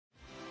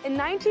In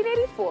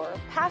 1984,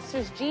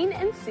 pastors Gene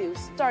and Sue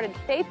started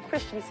Faith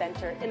Christian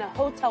Center in a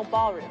hotel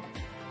ballroom.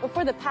 But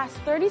for the past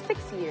 36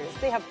 years,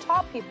 they have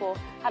taught people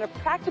how to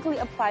practically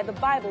apply the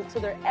Bible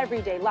to their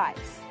everyday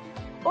lives.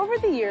 Over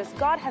the years,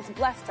 God has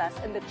blessed us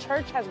and the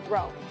church has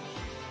grown.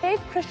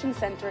 Faith Christian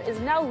Center is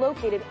now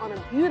located on a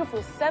beautiful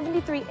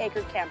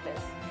 73-acre campus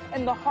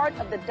in the heart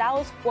of the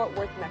Dallas-Fort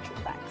Worth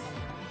Metroplex.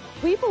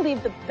 We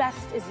believe the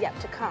best is yet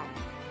to come.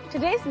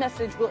 Today's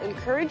message will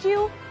encourage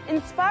you,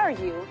 inspire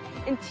you,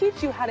 and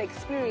teach you how to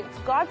experience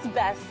God's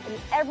best in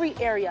every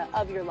area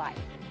of your life.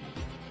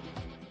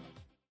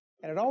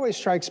 And it always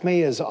strikes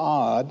me as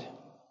odd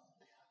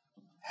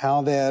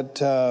how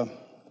that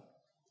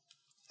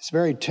it's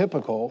very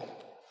typical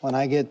when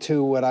I get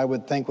to what I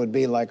would think would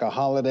be like a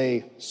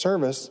holiday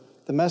service,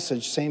 the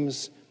message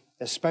seems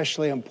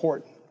especially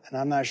important, and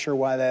I'm not sure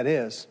why that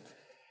is.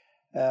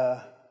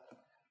 I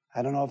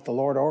don't know if the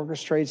Lord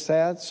orchestrates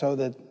that so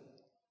that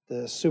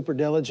the super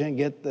diligent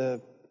get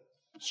the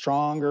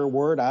stronger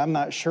word. I'm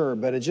not sure,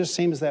 but it just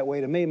seems that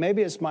way to me.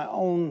 Maybe it's my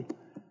own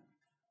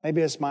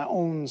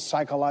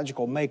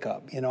psychological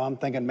makeup. You know, I'm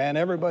thinking, man,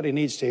 everybody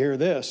needs to hear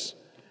this.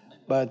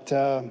 But,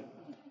 of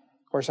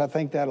course, I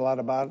think that a lot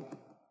about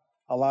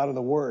a lot of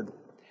the Word.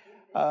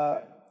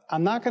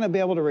 I'm not going to be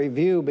able to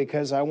review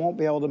because I won't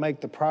be able to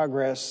make the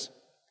progress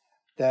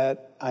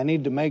that I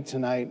need to make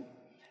tonight.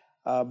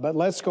 But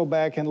let's go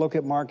back and look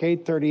at Mark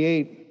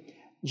 8:38.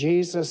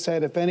 Jesus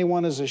said, if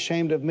anyone is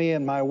ashamed of me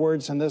and my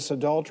words in this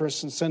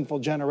adulterous and sinful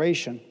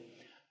generation,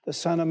 the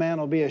Son of Man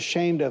will be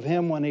ashamed of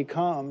him when he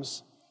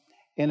comes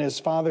in his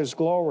Father's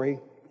glory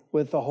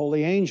with the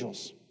holy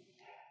angels.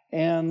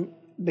 And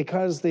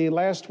because the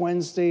last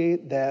Wednesday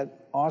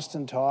that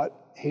Austin taught,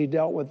 he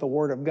dealt with the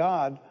Word of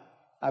God,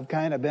 I've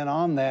kind of been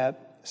on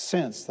that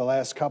since the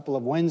last couple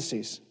of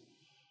Wednesdays.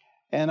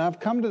 And I've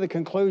come to the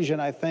conclusion,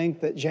 I think,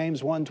 that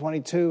James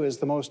 1:22 is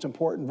the most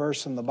important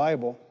verse in the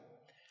Bible.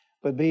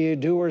 But be ye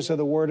doers of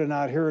the word and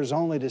not hearers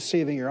only,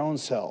 deceiving your own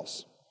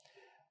selves.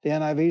 The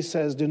NIV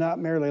says, do not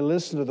merely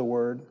listen to the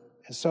word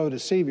and so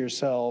deceive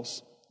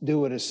yourselves, do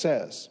what it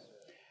says.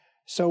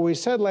 So we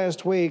said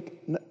last week,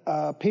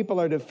 people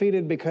are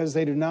defeated because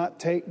they do not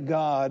take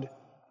God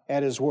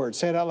at his word.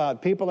 Say it out loud.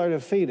 People are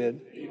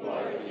defeated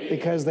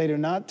because they do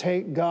not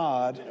take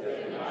God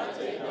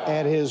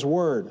at his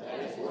word.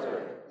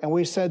 And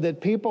we said that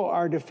people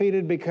are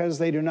defeated because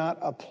they do not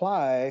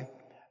apply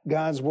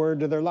God's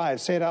word to their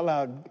lives. Say it out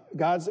loud.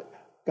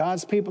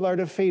 God's people are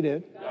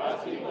defeated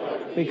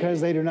because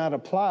they do not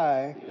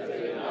apply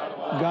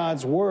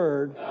God's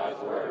word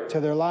to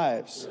their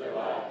lives.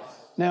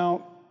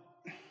 Now,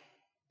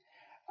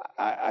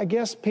 I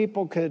guess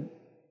people could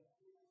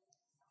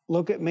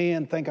look at me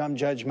and think I'm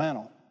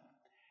judgmental.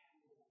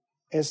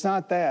 It's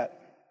not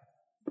that.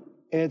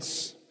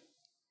 It's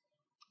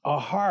a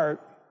heart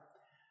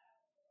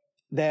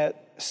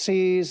that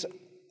sees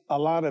a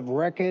lot of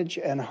wreckage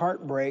and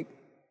heartbreak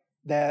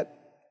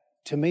that,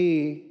 to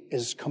me,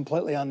 is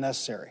completely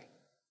unnecessary.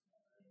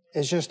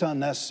 It's just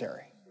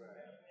unnecessary.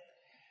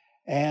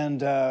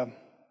 And the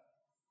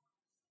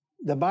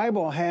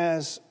Bible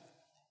has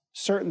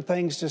certain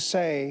things to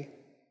say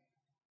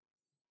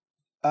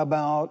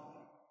about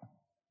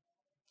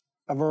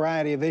a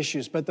variety of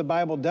issues, but the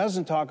Bible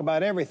doesn't talk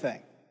about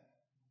everything.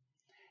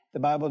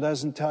 The Bible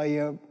doesn't tell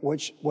you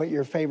what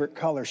your favorite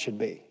color should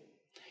be.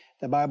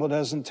 The Bible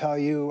doesn't tell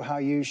you how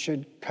you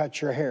should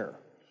cut your hair.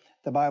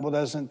 The Bible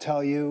doesn't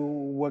tell you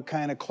what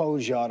kind of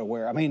clothes you ought to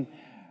wear. I mean,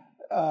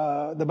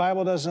 the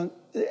Bible doesn't,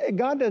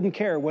 God doesn't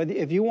care whether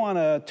if you want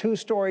a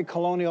 2-story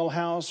colonial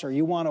house or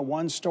you want a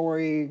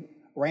 1-story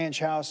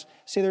ranch house.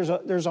 See, there's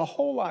a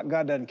whole lot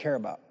God doesn't care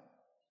about.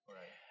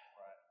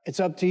 It's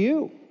up to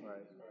you.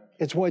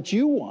 It's what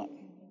you want.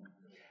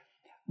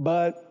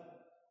 But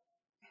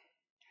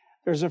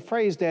there's a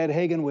phrase Dad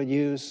Hagin would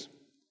use,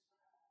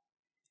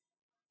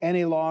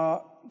 any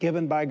law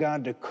given by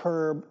God to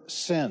curb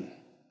sin.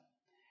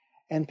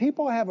 And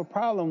people have a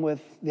problem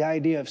with the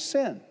idea of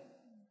sin.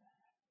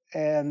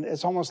 And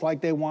it's almost like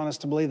they want us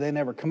to believe they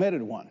never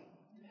committed one.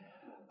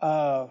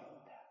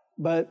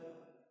 But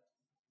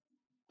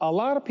a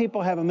lot of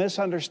people have a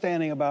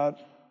misunderstanding about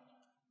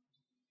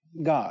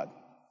God.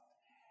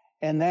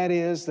 And that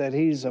is that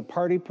he's a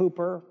party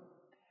pooper,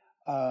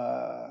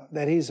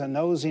 that he's a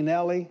nosy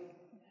Nelly,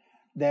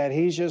 that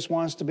he just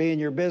wants to be in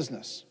your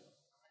business.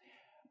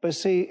 But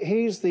see,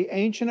 he's the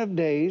Ancient of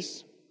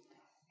Days.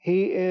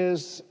 He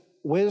is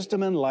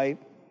wisdom and light.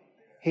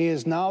 He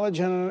is knowledge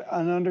and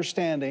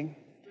understanding.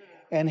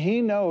 And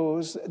he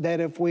knows that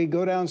if we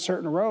go down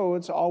certain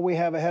roads, all we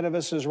have ahead of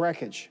us is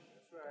wreckage.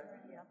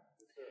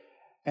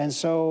 And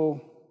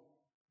so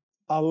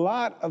a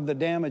lot of the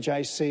damage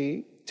I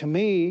see, to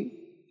me,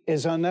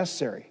 is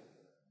unnecessary.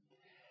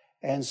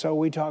 And so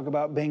we talk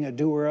about being a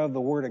doer of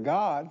the Word of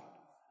God.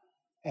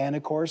 And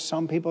of course,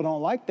 some people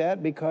don't like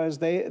that because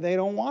they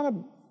don't want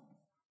to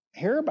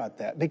hear about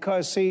that.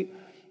 Because see,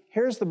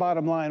 here's the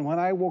bottom line. When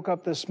I woke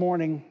up this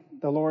morning,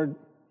 the Lord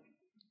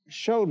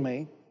showed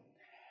me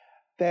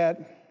that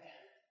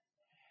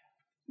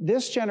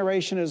this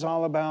generation is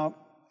all about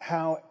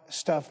how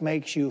stuff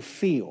makes you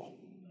feel.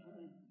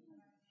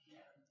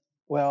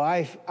 Well,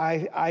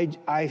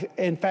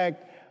 in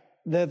fact,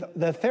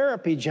 the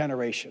therapy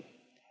generation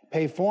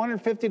pay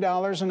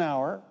 $450 an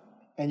hour,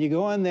 and you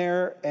go in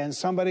there and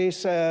somebody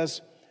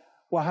says,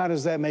 well, how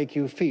does that make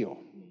you feel?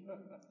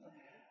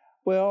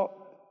 Well,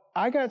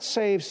 I got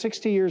saved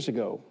 60 years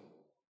ago,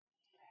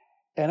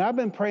 and I've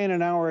been praying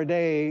an hour a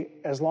day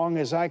as long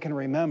as I can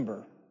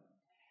remember.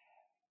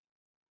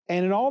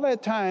 And in all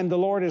that time, the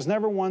Lord has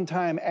never one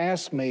time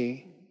asked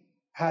me,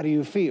 how do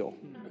you feel?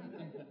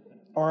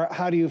 Or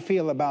how do you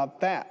feel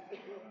about that?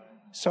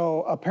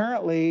 So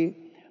apparently,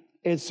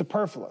 it's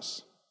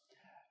superfluous.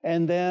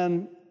 And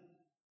then,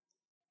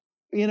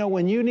 you know,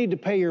 when you need to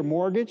pay your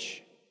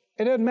mortgage,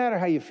 it doesn't matter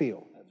how you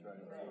feel.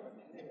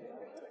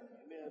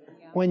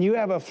 When you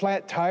have a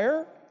flat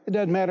tire, it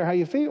doesn't matter how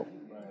you feel.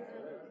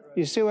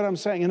 You see what I'm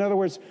saying? In other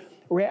words,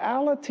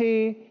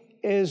 reality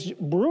is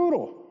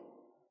brutal.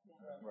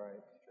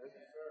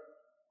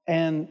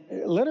 And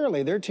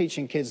literally, they're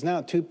teaching kids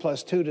now 2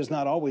 + 2 does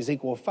not always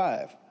equal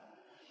 5.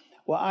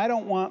 Well, I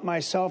don't want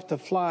myself to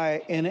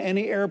fly in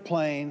any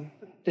airplane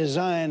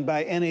designed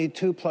by any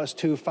 2 +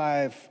 2,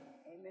 5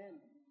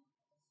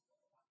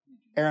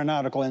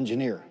 aeronautical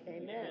engineer.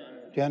 Amen.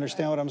 Do you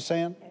understand what I'm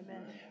saying?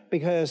 Amen.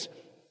 Because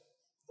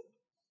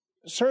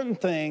certain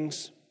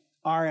things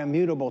are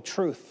immutable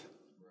truth.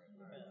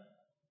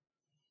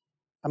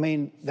 I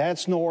mean,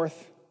 that's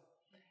north,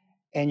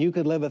 and you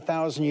could live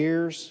 1,000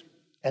 years,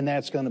 and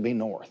that's going to be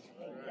north.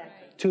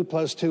 Exactly. 2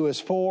 + 2 is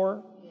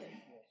 4,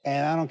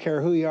 and I don't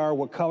care who you are,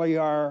 what color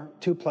you are,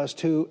 2 +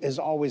 2 is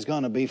always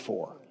going to be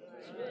 4.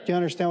 Do you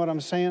understand what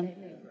I'm saying?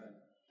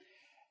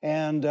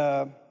 And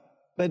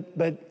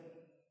but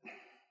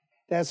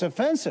that's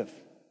offensive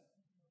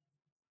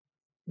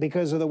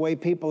because of the way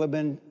people have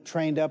been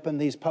trained up in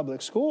these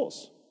public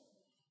schools.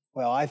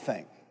 Well, I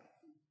think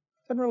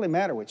it doesn't really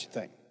matter what you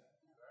think.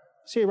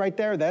 See, right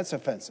there, that's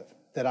offensive.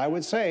 That I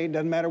would say, it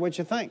doesn't matter what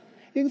you think.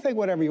 You can think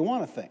whatever you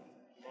want to think.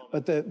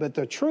 But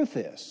the truth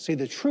is, see,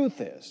 the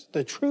truth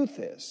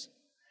is,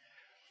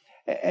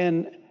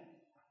 and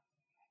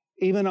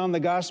even on the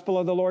gospel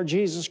of the Lord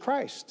Jesus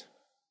Christ,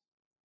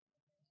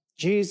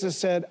 Jesus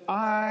said,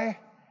 I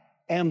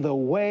am the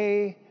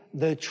way,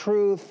 the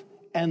truth,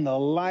 and the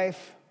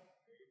life.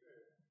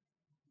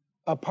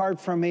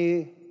 Apart from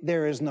me,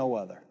 there is no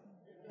other.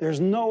 There's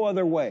no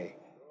other way.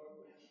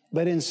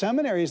 But in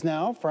seminaries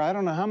now, for I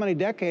don't know how many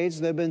decades,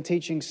 they've been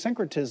teaching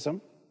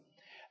syncretism,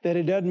 that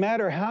it doesn't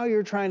matter how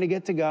you're trying to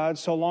get to God,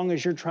 so long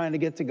as you're trying to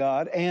get to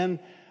God. And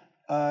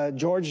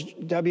George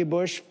W.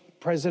 Bush,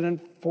 President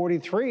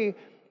 43,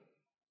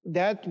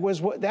 that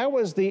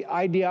was the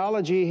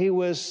ideology he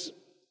was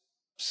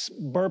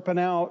burping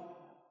out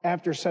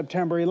after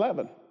September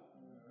 11.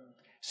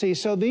 See,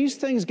 so these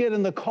things get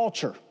in the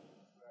culture.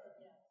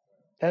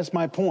 That's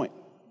my point.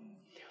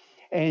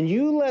 And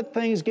you let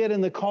things get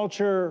in the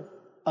culture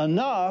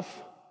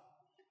enough,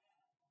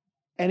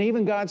 and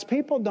even God's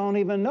people don't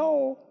even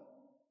know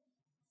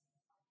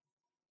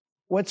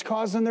what's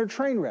causing their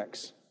train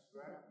wrecks.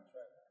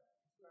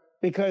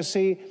 Because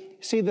see,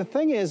 the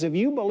thing is, if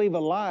you believe a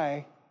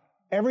lie,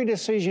 every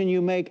decision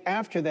you make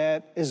after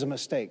that is a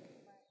mistake.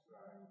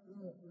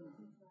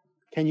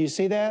 Can you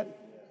see that?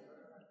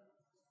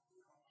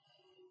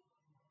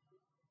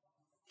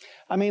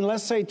 I mean,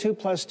 let's say 2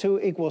 +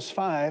 2 =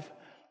 5,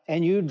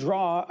 and you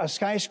draw a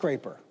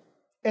skyscraper.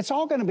 It's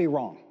all going to be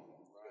wrong.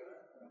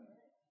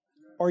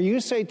 Or you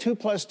say 2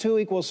 +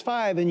 2 =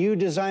 5, and you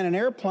design an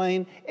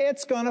airplane,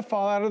 it's going to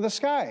fall out of the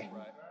sky.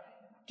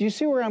 Do you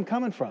see where I'm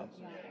coming from?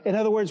 In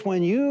other words,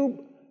 when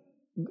you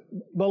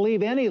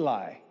believe any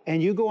lie,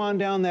 and you go on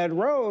down that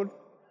road,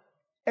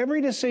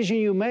 every decision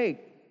you make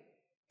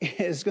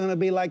is going to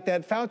be like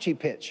that Fauci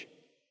pitch.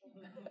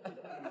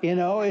 You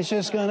know, it's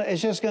just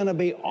going to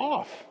be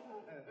off.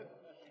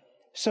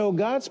 So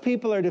God's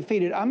people are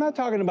defeated. I'm not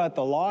talking about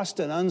the lost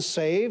and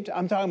unsaved.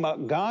 I'm talking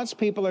about God's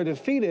people are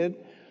defeated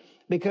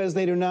because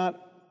they do not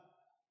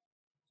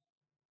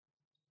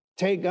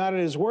take God at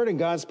His word, and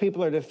God's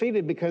people are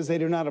defeated because they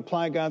do not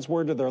apply God's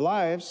word to their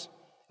lives.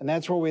 And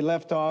that's where we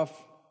left off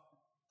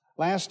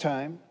last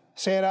time.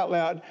 Say it out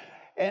loud.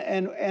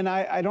 And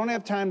I don't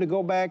have time to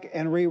go back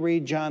and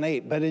reread John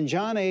 8. But in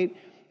John 8,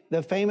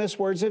 the famous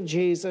words of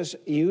Jesus,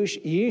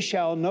 ye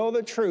shall know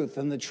the truth,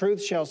 and the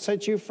truth shall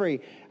set you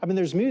free. I mean,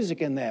 there's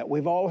music in that.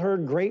 We've all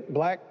heard great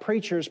black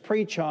preachers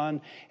preach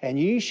on, and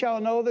ye shall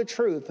know the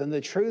truth, and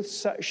the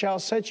truth shall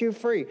set you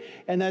free.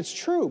 And that's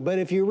true. But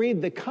if you read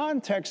the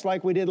context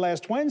like we did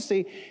last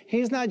Wednesday,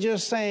 he's not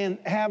just saying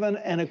having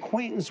an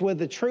acquaintance with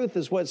the truth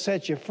is what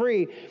sets you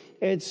free.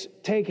 It's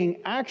taking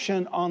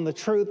action on the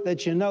truth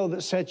that you know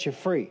that sets you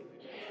free.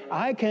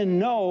 I can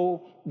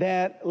know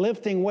that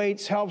lifting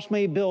weights helps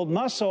me build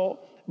muscle,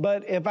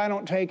 but if I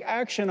don't take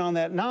action on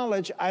that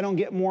knowledge, I don't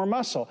get more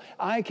muscle.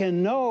 I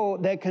can know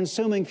that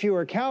consuming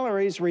fewer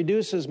calories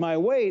reduces my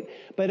weight,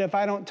 but if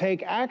I don't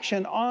take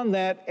action on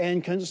that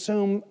and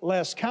consume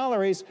less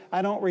calories,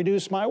 I don't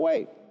reduce my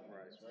weight.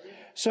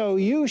 So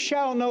you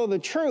shall know the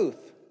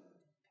truth,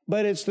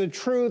 but it's the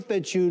truth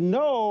that you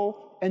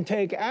know and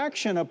take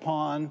action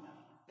upon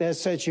that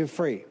sets you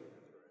free.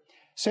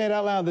 Say it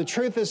out loud. The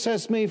truth that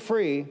sets me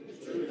free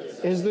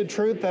is the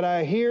truth that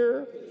I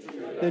hear,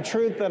 the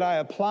truth that I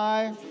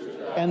apply,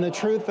 and the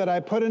truth that I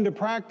put into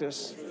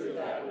practice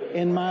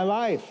in my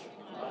life.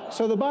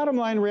 So the bottom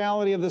line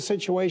reality of the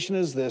situation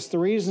is this. The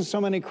reason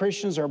so many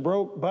Christians are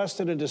broke,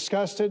 busted, and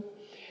disgusted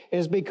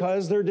is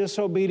because they're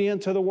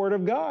disobedient to the Word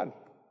of God.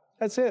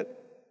 That's it.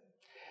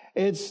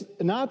 It's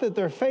not that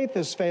their faith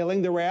is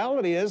failing. The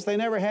reality is they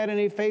never had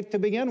any faith to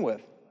begin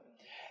with.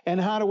 And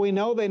how do we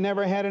know they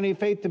never had any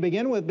faith to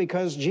begin with?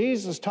 Because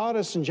Jesus taught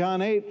us in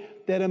John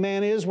 8 that a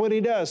man is what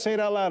he does. Say it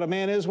out loud. A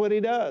man is what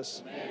he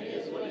does. A man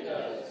is what he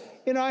does.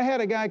 You know, I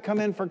had a guy come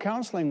in for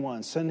counseling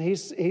once, and he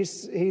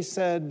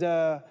said,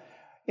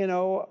 you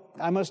know,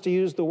 I must have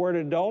used the word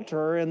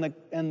adulterer in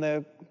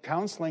the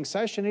counseling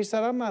session. He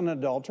said, I'm not an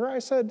adulterer. I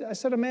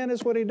said, a man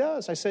is what he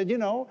does. I said, you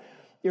know,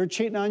 you're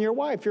cheating on your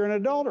wife. You're an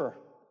adulterer.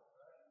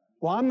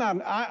 Well, I'm not.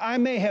 I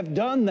may have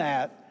done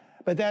that,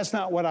 but that's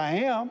not what I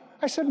am.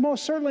 I said,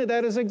 most certainly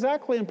that is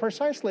exactly and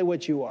precisely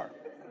what you are.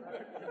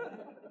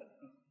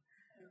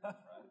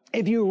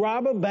 If you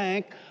rob a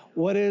bank,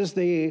 what is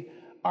the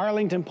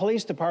Arlington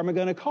Police Department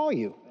going to call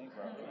you?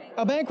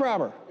 A bank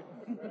robber.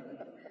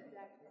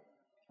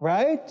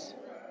 Right?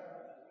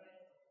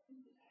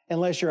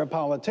 Unless you're a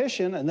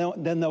politician, and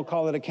then they'll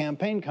call it a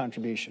campaign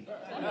contribution.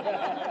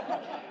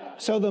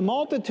 So the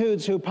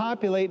multitudes who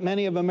populate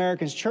many of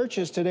America's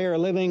churches today are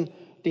living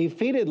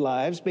defeated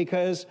lives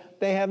because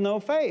they have no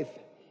faith.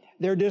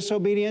 They're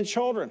disobedient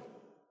children.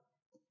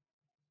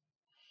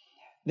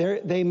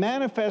 They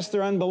manifest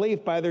their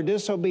unbelief by their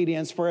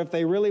disobedience, for if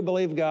they really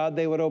believe God,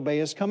 they would obey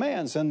His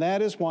commands. And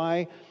that is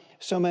why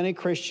so many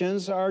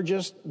Christians are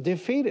just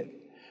defeated.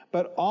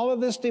 But all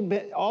of this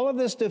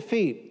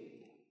defeat,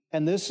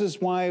 and this is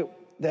why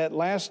that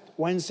last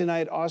Wednesday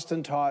night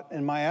Austin taught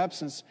in my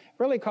absence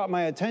really caught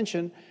my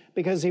attention,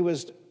 because he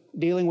was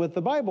dealing with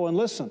the Bible. And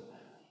listen,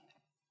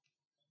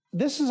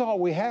 this is all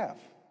we have.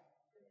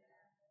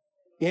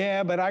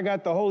 Yeah, but I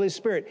got the Holy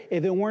Spirit.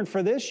 If it weren't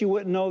for this, you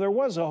wouldn't know there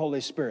was a Holy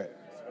Spirit.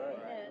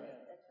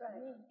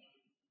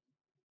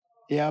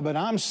 Yeah, but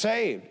I'm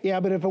saved. Yeah,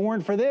 but if it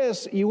weren't for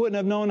this, you wouldn't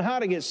have known how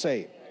to get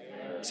saved.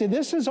 See,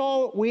 this is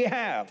all we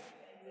have.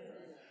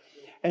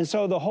 And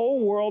so the whole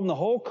world and the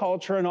whole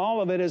culture and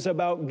all of it is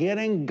about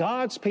getting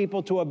God's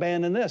people to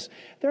abandon this.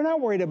 They're not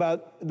worried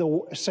about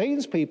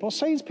Satan's people.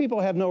 Satan's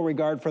people have no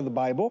regard for the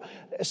Bible.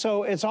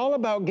 So it's all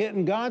about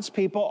getting God's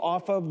people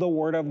off of the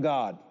Word of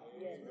God.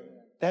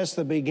 That's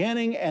the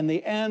beginning and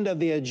the end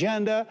of the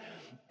agenda.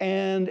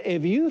 And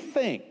if you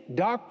think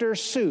Dr.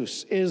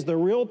 Seuss is the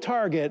real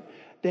target,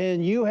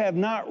 then you have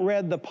not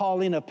read the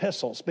Pauline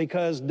epistles,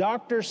 because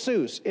Dr.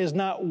 Seuss is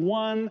not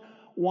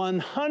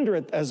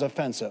 1/100th as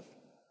offensive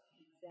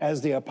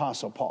as the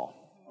Apostle Paul.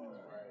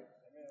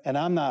 And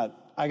I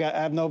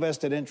have no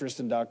vested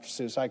interest in Dr.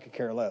 Seuss. I could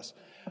care less.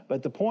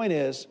 But the point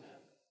is,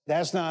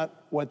 that's not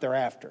what they're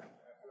after.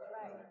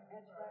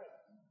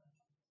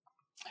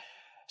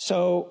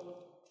 So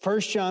 1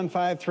 John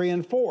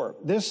 5:3-4.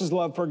 This is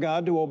love for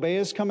God, to obey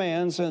His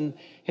commands, and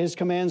His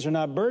commands are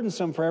not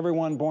burdensome, for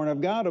everyone born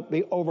of God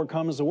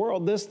overcomes the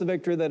world. This is the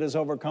victory that has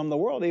overcome the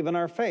world, even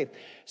our faith.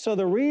 So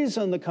the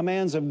reason the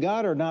commands of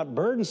God are not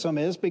burdensome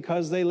is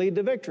because they lead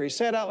to victory.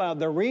 Say it out loud.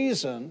 The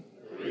reason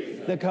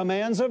the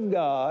commands of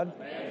God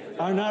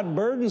are not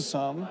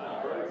burdensome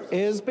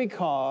is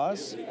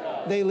because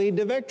they lead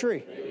to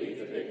victory.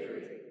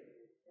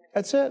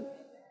 That's it.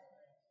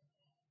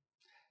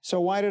 So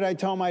why did I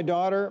tell my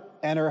daughter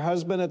and her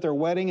husband at their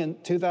wedding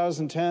in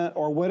 2010,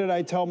 or what did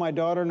I tell my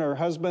daughter and her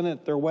husband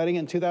at their wedding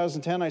in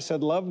 2010? I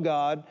said, love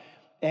God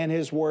and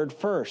His Word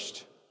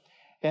first.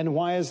 And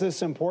why is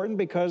this important?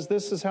 Because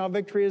this is how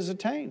victory is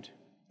attained.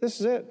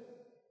 This is it.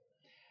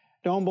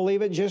 Don't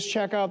believe it? Just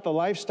check out the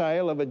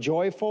lifestyle of a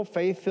joyful,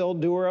 faith-filled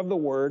doer of the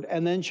Word,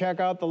 and then check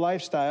out the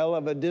lifestyle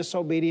of a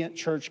disobedient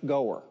church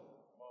goer.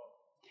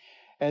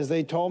 As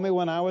they told me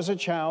when I was a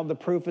child, the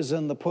proof is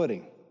in the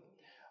pudding.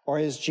 Or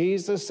as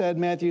Jesus said,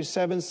 Matthew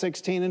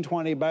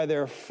 7:16-20, by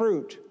their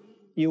fruit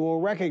you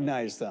will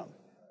recognize them.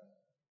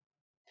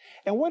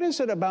 And what is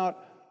it about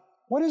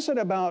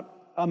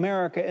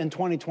America in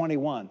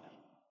 2021?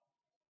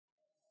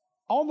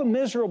 All the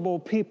miserable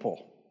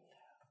people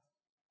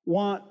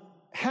want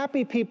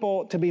happy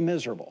people to be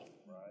miserable.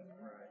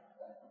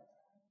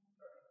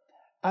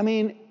 I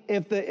mean,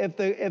 if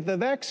the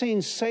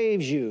vaccine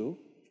saves you,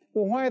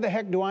 well, why the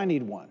heck do I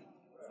need one?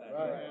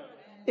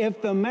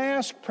 If the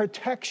mask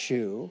protects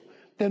you,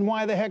 then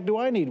why the heck do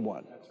I need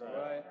one? That's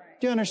right.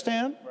 Do you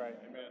understand? Right.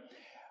 Amen.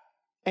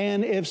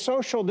 And if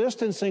social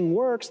distancing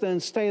works, then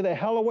stay the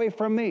hell away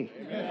from me.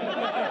 Amen.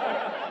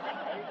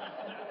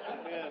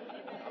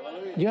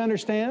 Do you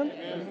understand?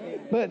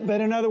 Amen.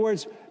 But in other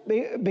words,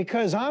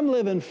 because I'm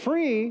living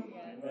free,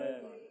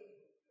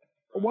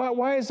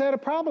 why is that a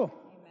problem?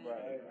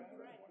 Right.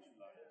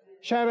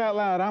 Shout out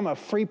loud, I'm a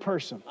free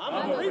person.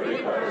 I'm a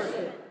free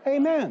person.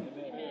 Amen.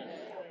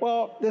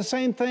 Well, the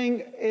same thing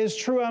is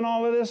true on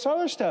all of this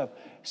other stuff.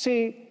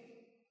 See,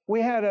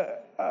 we had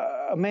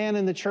a man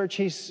in the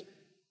church,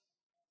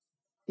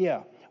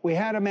 Yeah. We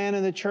had a man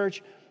in the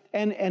church,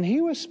 and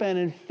he was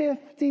spending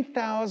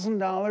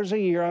 $50,000 a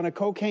year on a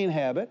cocaine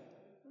habit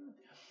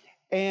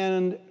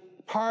and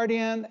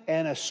partying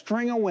and a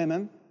string of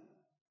women.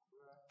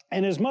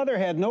 And his mother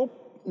had no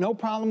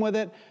problem with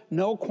it,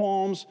 no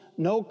qualms,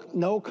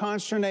 no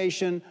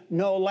consternation,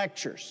 no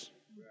lectures.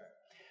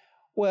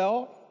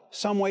 Well,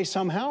 some way,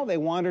 somehow, they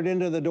wandered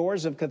into the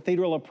doors of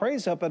Cathedral of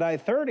Praise up at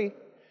I-30,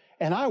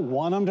 and I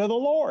won them to the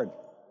Lord.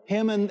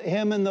 Him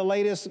and the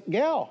latest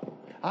gal.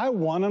 I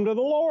won them to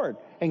the Lord.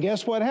 And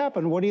guess what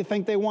happened? What do you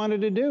think they wanted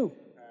to do?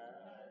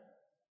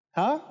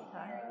 Huh?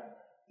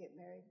 Get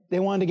married. They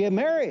wanted to get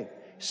married.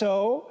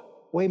 So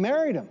we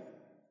married him.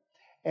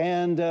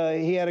 And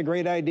he had a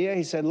great idea.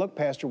 He said, look,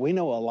 Pastor, we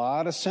know a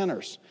lot of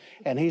sinners.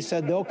 And he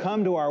said, they'll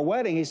come to our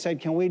wedding. He said,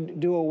 can we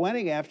do a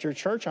wedding after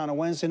church on a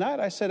Wednesday night?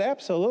 I said,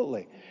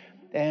 absolutely.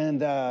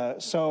 And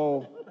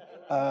so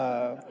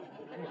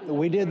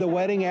we did the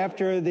wedding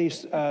after the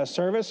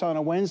service on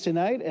a Wednesday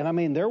night. And I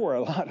mean, there were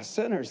a lot of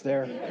sinners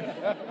there,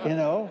 you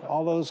know,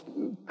 all those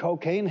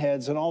cocaine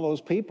heads and all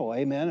those people,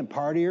 amen, and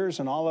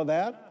partiers and all of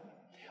that.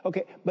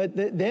 Okay, but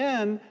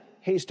then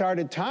he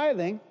started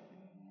tithing.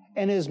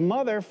 And his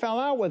mother fell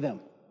out with him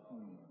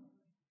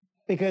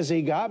because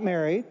he got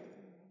married,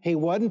 he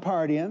wasn't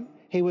partying,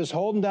 he was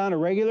holding down a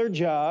regular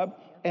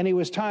job, and he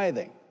was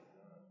tithing.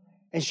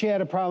 And she had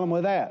a problem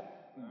with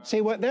that. See,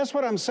 that's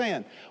what I'm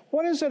saying.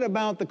 What is it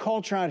about the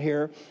culture out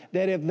here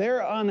that if they're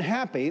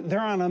unhappy,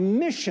 they're on a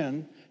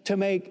mission to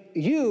make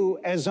you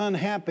as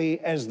unhappy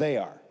as they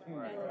are?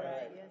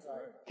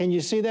 Can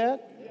you see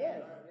that?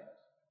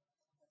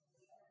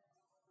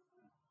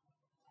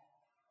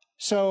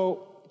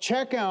 So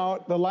check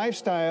out the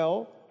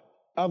lifestyle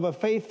of a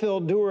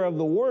faith-filled doer of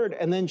the word,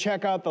 and then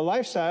check out the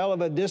lifestyle of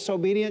a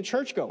disobedient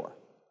churchgoer.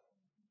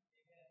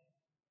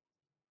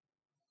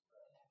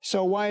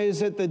 So why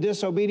is it the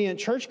disobedient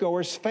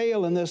churchgoers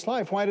fail in this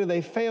life? Why do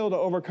they fail to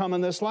overcome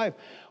in this life?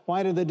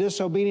 Why do the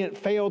disobedient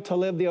fail to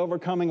live the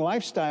overcoming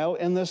lifestyle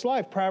in this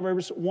life?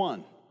 Proverbs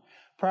 1.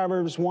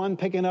 Proverbs 1,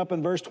 picking up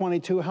in verse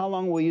 22, how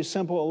long will you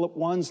simple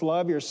ones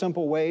love your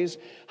simple ways?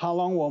 How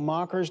long will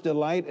mockers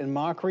delight in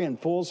mockery and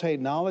fools hate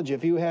knowledge?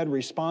 If you had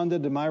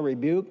responded to my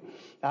rebuke,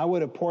 I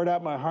would have poured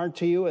out my heart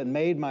to you and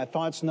made my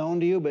thoughts known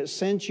to you. But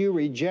since you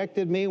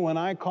rejected me when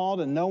I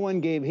called and no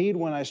one gave heed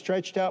when I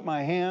stretched out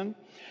my hand,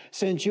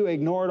 since you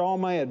ignored all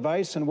my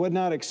advice and would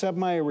not accept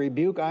my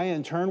rebuke, I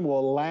in turn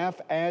will laugh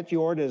at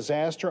your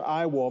disaster.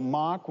 I will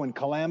mock when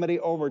calamity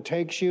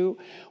overtakes you.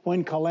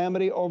 When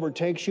calamity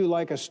overtakes you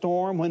like a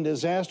storm, when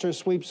disaster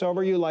sweeps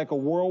over you like a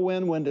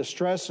whirlwind, when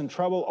distress and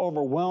trouble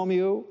overwhelm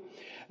you,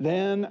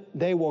 then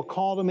they will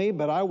call to me,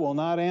 but I will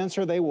not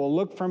answer. They will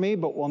look for me,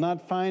 but will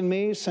not find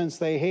me, since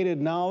they hated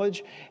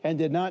knowledge and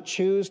did not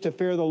choose to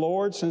fear the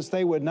Lord, since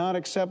they would not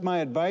accept my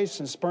advice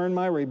and spurn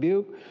my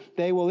rebuke.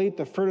 They will eat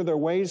the fruit of their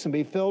ways and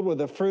be filled with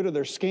the fruit of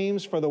their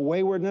schemes, for the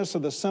waywardness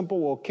of the simple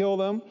will kill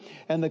them,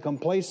 and the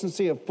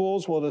complacency of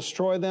fools will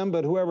destroy them.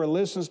 But whoever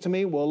listens to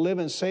me will live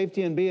in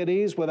safety and be at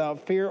ease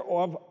without fear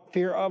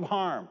of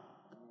harm.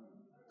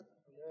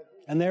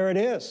 And there it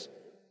is.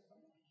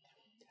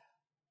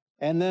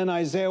 And then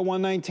Isaiah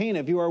 119,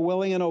 if you are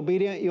willing and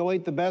obedient, you'll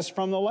eat the best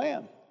from the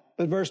land.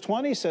 But verse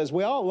 20 says,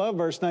 we all love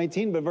verse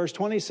 19, but verse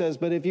 20 says,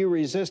 but if you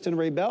resist and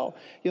rebel,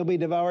 you'll be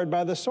devoured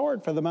by the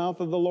sword, for the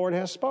mouth of the Lord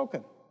has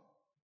spoken.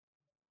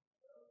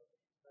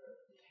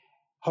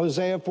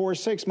 Hosea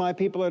 4:6, my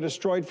people are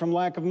destroyed from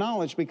lack of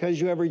knowledge because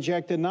you have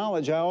rejected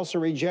knowledge. I also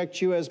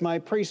reject you as my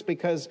priest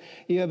because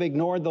you have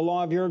ignored the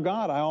law of your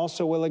God. I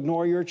also will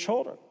ignore your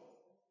children.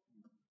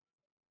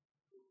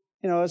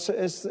 You know, it's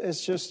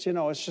just, you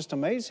know, it's just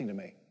amazing to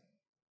me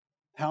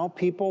how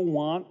people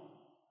want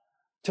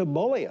to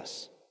bully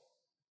us.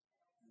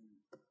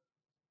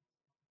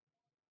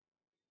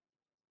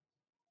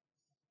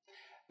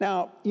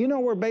 Now, you know,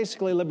 we're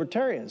basically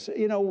libertarians.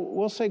 You know,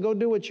 we'll say, go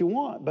do what you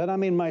want. But I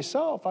mean,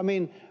 myself,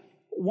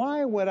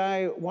 why would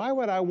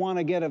I want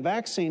to get a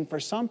vaccine for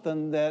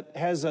something that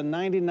has a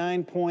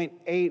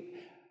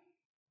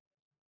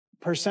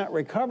 99.8%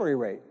 recovery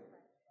rate?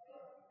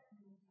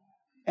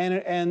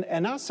 And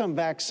not some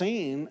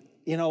vaccine,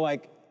 you know,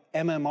 like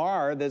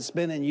MMR that's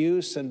been in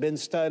use and been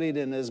studied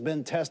and has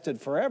been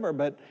tested forever,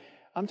 but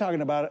I'm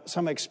talking about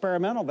some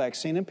experimental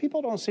vaccine. And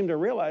people don't seem to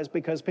realize,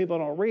 because people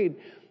don't read,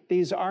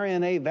 these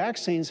RNA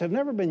vaccines have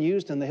never been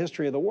used in the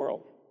history of the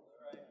world.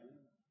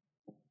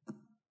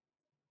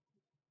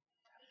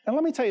 And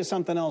let me tell you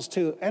something else,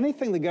 too.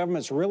 Anything the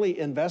government's really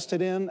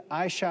invested in,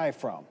 I shy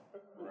from.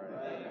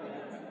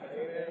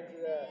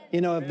 You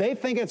know, if they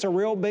think it's a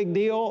real big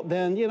deal,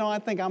 then, you know, I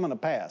think I'm going to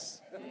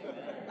pass.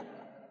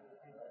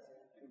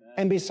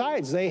 And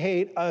besides, they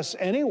hate us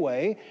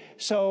anyway,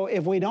 so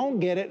if we don't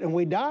get it and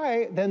we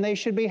die, then they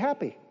should be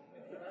happy.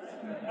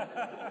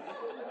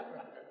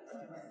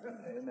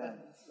 Amen.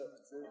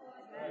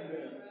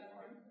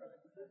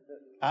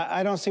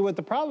 I don't see what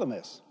the problem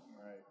is.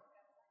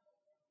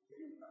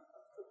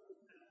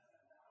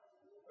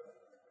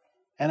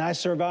 And I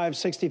survived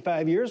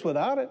 65 years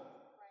without it.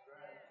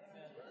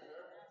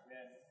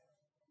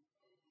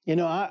 You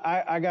know,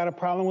 I got a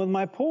problem with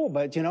my pool,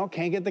 but, you know,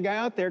 can't get the guy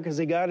out there because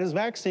he got his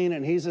vaccine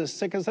and he's as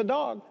sick as a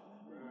dog.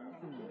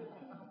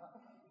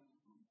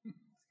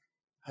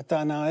 I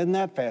thought, now, isn't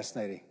that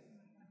fascinating?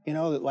 You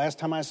know, the last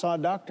time I saw a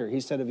doctor, he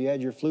said, have you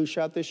had your flu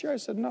shot this year? I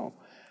said, no.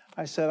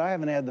 I said, I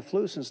haven't had the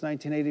flu since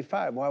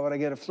 1985. Why would I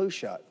get a flu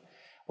shot?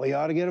 Well, you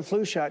ought to get a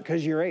flu shot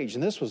because of your age.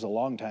 And this was a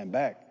long time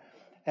back.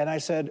 And I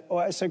said,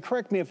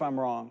 correct me if I'm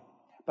wrong.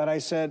 But I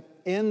said,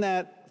 in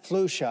that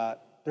flu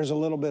shot, there's a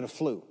little bit of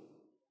flu.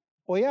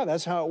 Well, yeah,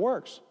 that's how it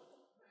works.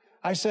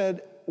 I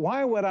said,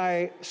 why would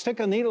I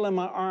stick a needle in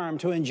my arm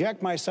to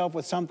inject myself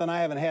with something I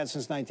haven't had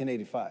since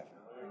 1985?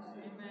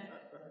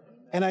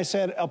 And I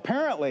said,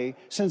 apparently,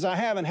 since I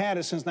haven't had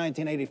it since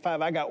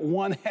 1985, I got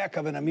one heck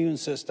of an immune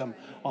system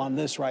on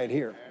this right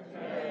here.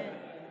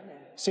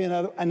 See,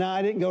 and now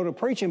I didn't go to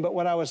preaching, but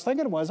what I was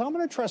thinking was, I'm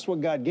going to trust what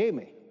God gave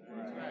me.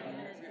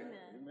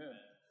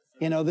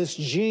 You know, this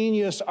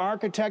genius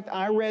architect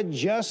I read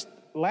just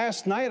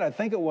last night, I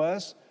think it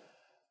was,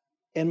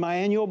 in my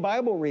annual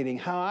Bible reading,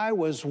 how I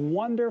was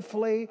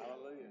wonderfully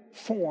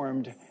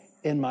formed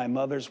in my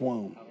mother's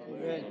womb.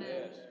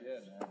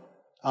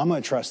 I'm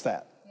going to trust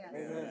that.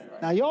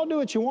 Now, y'all do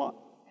what you want,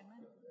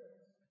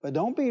 but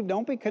don't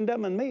be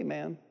condemning me,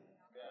 man.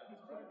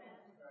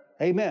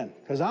 Amen,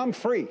 because I'm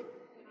free.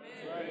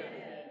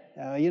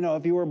 You know,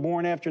 if you were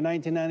born after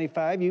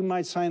 1995, you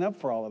might sign up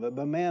for all of it.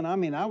 But man, I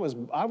mean, I was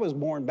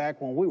born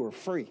back when we were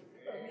free.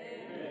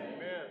 Amen.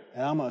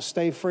 And I'm going to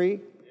stay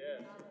free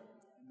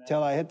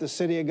till I hit the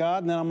city of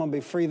God, and then I'm going to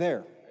be free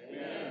there.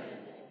 Amen.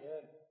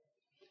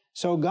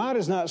 So God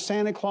is not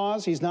Santa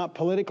Claus. He's not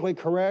politically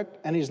correct,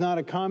 and he's not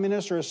a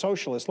communist or a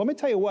socialist. Let me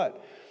tell you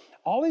what.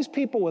 All these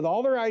people with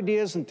all their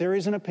ideas and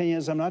theories and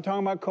opinions, I'm not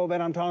talking about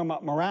COVID, I'm talking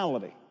about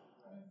morality.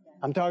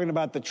 I'm talking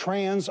about the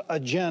trans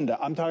agenda.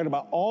 I'm talking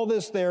about all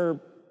this they're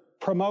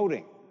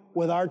promoting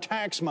with our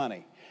tax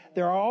money.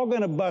 They're all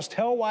going to bust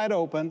hell wide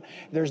open.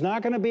 There's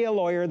not going to be a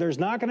lawyer. There's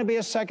not going to be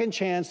a second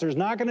chance. There's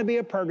not going to be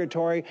a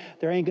purgatory.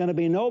 There ain't going to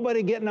be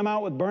nobody getting them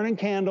out with burning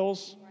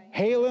candles,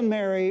 Hail and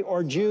Mary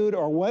or Jude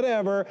or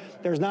whatever.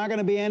 There's not going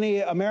to be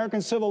any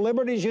American Civil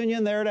Liberties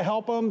Union there to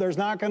help them. There's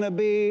not going to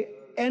be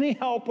any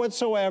help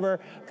whatsoever.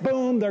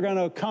 Boom, they're going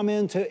to come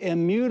into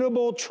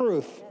immutable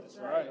truth. That's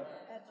right.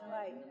 That's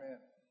right.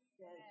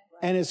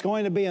 And it's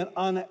going to be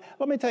let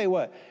me tell you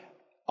what,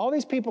 all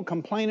these people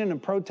complaining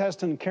and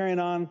protesting and carrying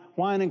on,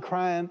 whining and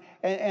crying,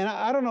 and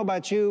I don't know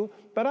about you,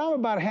 but I'm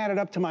about had it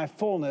up to my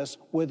fullness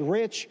with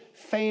rich,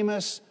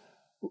 famous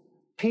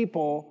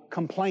people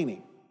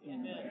complaining.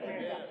 Amen.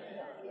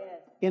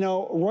 You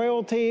know,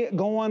 royalty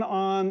going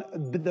on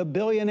the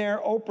billionaire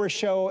Oprah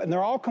show, and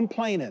they're all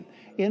complaining.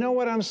 You know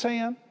what I'm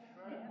saying?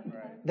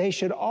 They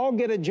should all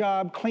get a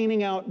job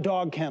cleaning out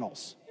dog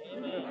kennels.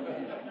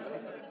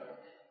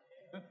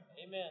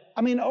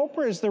 I mean,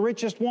 Oprah is the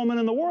richest woman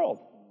in the world.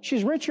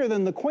 She's richer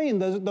than the Queen,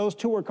 those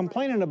two were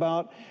complaining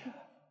about.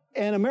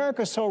 And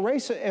America's so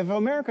racist. If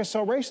America's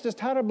so racist,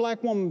 how did a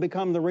black woman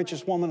become the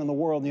richest woman in the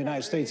world in the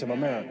United States of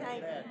America?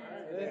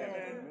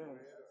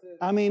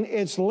 I mean,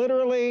 it's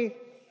literally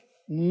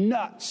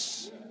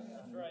nuts.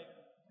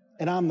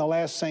 And I'm the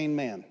last sane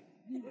man.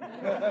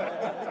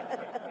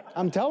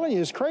 I'm telling you,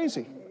 it's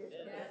crazy.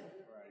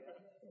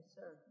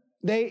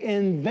 They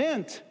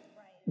invent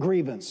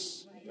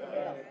grievance.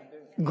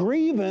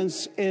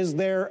 Grievance is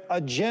their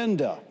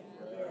agenda.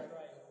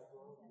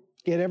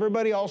 Get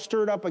everybody all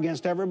stirred up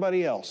against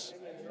everybody else.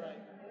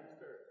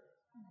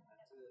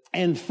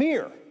 And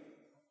fear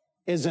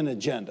is an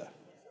agenda.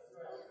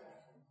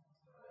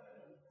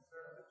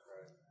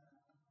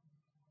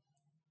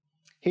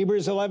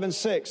 Hebrews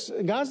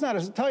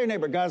 11:6. Tell your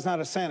neighbor, God's not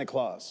a Santa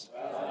Claus.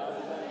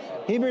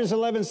 Hebrews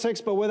 11:6,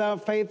 but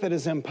without faith it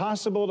is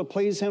impossible to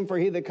please him, for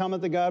he that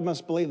cometh to God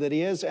must believe that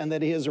he is, and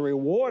that he is a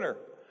rewarder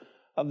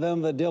of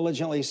them that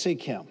diligently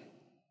seek him.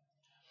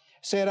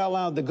 Say it out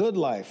loud, the good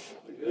life.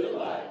 The good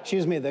life.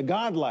 Excuse me, the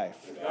God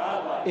life, the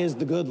God life is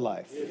the good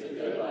life. Is the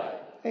good life.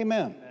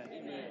 Amen.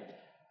 Amen.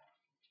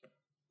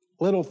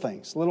 Little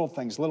things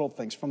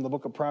from the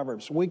book of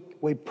Proverbs. We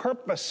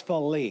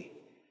purposefully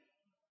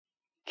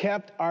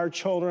kept our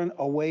children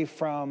away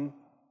from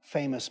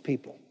famous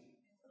people.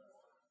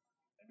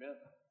 Amen.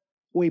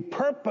 We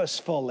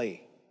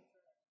purposefully.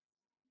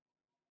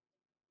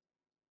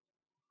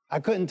 I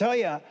couldn't tell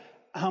you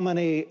how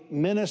many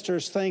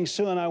ministers things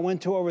Sue and I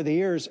went to over the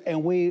years,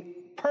 and we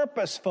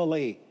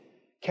purposefully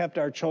kept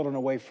our children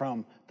away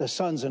from the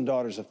sons and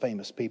daughters of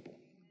famous people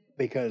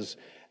because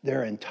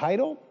they're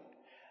entitled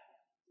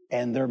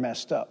and they're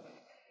messed up.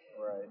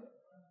 Right.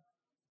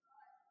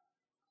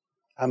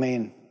 I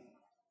mean,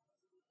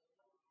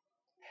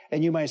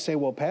 and you might say,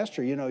 well,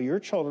 Pastor, you know, your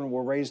children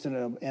were raised in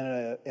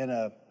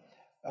a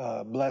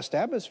blessed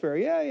atmosphere.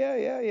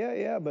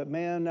 Yeah. But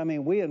man, I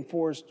mean, we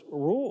enforced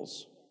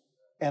rules.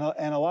 And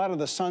a lot of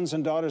the sons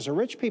and daughters of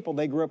rich people,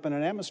 they grew up in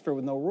an atmosphere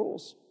with no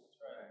rules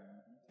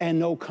and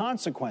no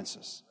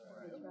consequences.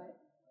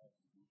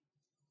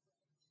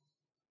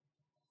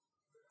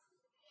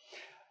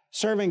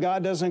 Serving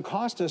God doesn't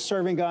cost us.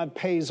 Serving God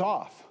pays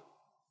off.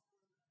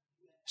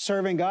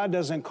 Serving God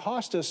doesn't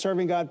cost us.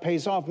 Serving God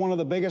pays off. One of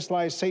the biggest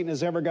lies Satan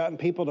has ever gotten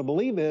people to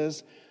believe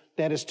is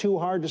that it's too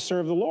hard to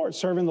serve the Lord.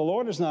 Serving the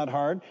Lord is not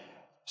hard.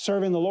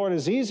 Serving the Lord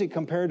is easy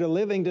compared to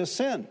living to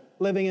sin,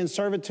 living in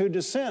servitude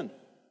to sin.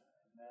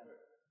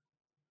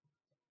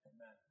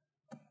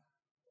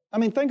 I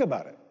mean, think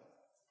about it.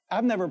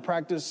 I've never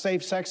practiced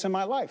safe sex in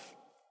my life.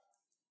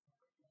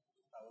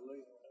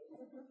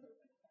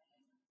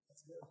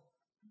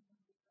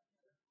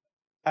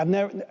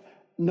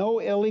 No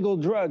illegal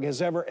drug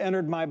has ever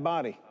entered my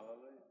body.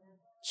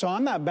 So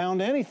I'm not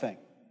bound to anything.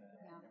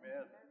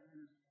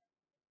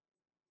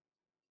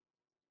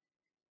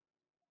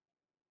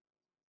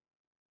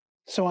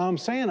 So I'm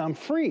saying I'm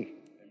free.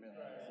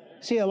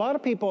 See, a lot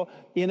of people,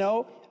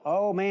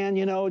 oh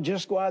man,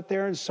 just go out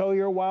there and sow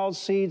your wild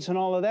seeds and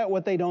all of that.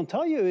 What they don't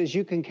tell you is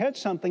you can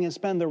catch something and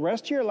spend the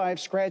rest of your life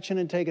scratching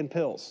and taking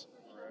pills.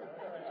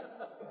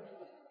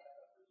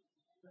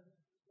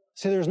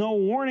 See, there's no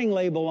warning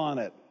label on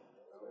it.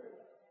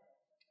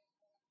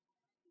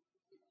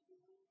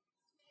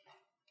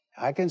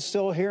 I can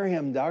still hear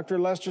him, Dr.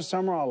 Lester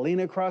Summerall, lean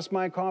across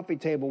my coffee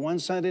table one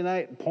Sunday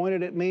night and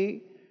pointed at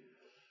me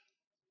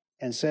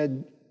and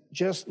said,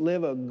 just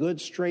live a good,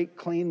 straight,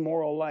 clean,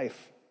 moral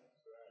life.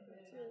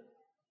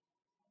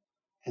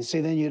 And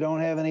see, then you don't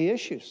have any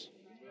issues.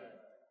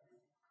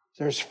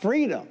 There's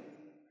freedom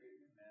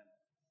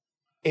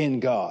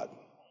in God.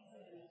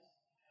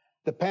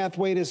 The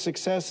pathway to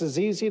success is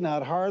easy,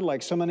 not hard,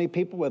 like so many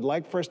people would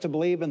like for us to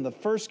believe. And the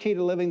first key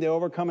to living the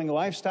overcoming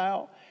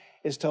lifestyle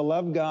is to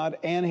love God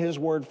and His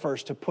Word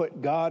first, to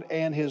put God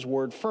and His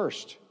Word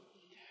first.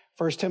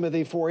 1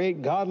 Timothy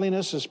 4:8,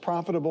 godliness is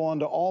profitable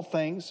unto all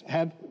things,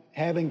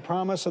 having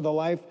promise of the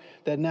life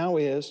that now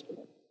is,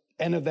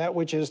 and of that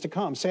which is to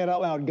come. Say it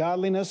out loud.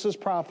 Godliness is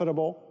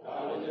profitable,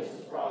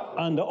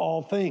 unto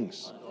all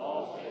things.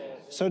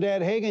 So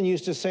Dad Hagin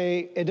used to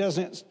say, it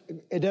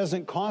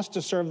doesn't cost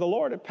to serve the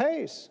Lord, it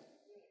pays.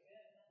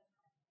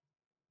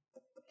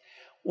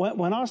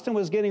 When Austin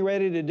was getting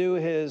ready to do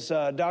his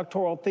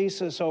doctoral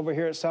thesis over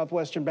here at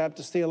Southwestern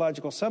Baptist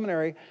Theological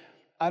Seminary,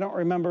 I don't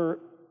remember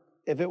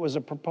if it was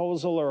a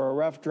proposal or a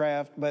rough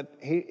draft, but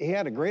he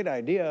had a great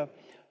idea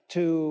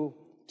to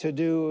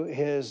do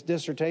his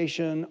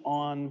dissertation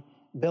on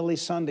Billy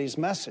Sunday's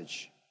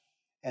message.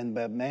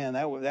 But man,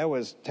 that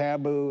was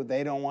taboo. They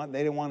didn't want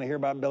to hear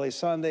about Billy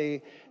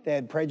Sunday. They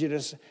had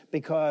prejudice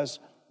because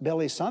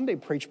Billy Sunday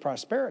preached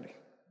prosperity.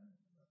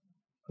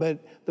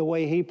 But the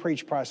way he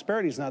preached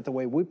prosperity is not the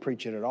way we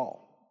preach it at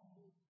all.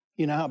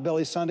 You know how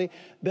Billy Sunday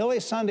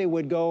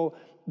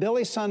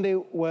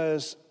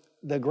was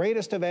the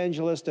greatest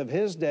evangelist of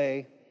his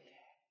day,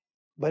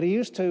 but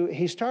he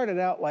started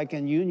out like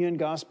in Union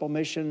Gospel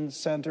Mission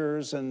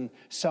Centers and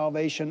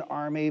Salvation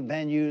Army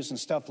venues and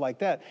stuff like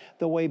that.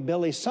 The way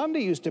Billy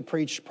Sunday used to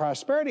preach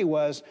prosperity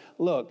was,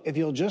 look, if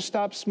you'll just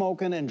stop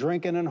smoking and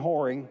drinking and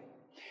whoring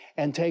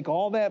and take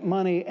all that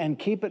money and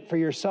keep it for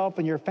yourself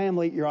and your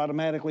family, you're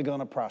automatically going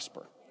to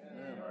prosper.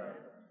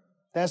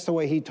 That's the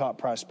way he taught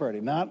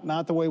prosperity,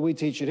 not the way we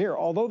teach it here,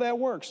 although that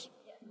works.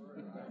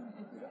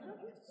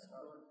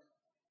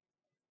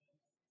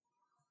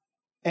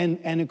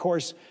 And of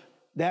course,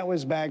 that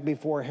was back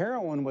before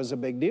heroin was a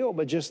big deal.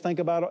 But just think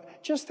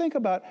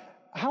about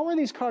how are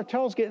these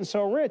cartels getting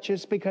so rich?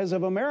 It's because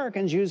of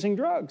Americans using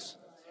drugs.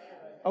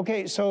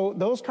 Okay, so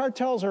those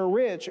cartels are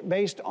rich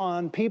based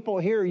on people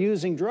here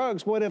using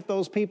drugs. What if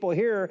those people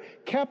here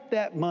kept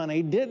that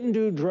money, didn't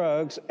do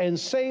drugs, and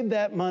saved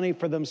that money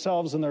for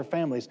themselves and their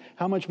families?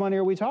 How much money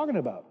are we talking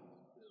about?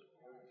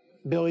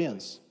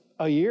 Billions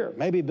a year,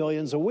 maybe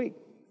billions a week.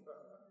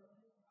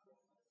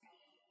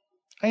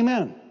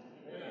 Amen.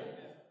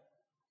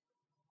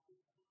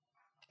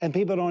 And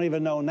people don't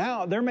even know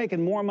now, they're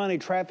making more money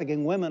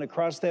trafficking women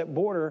across that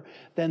border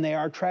than they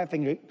are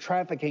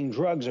trafficking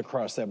drugs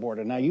across that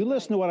border. Now, you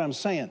listen to what I'm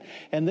saying.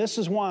 And this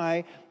is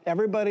why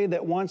everybody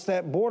that wants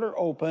that border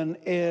open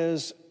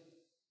is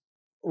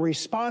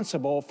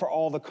responsible for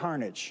all the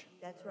carnage.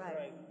 That's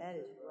right. That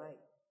is right.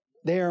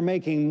 They are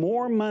making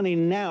more money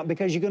now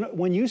because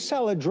when you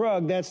sell a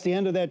drug, that's the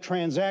end of that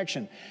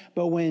transaction.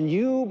 But when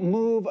you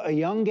move a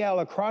young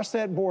gal across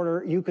that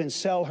border, you can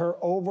sell her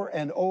over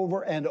and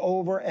over and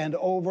over and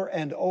over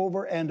and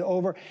over and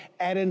over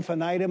ad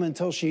infinitum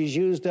until she's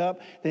used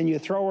up. Then you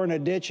throw her in a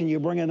ditch and you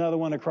bring another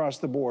one across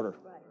the border.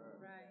 Right.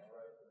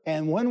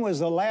 And when was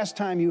the last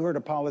time you heard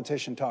a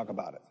politician talk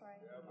about it?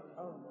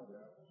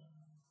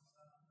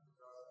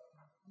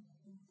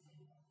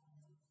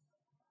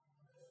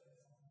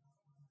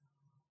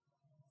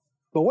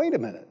 But wait a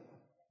minute.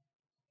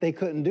 They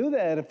couldn't do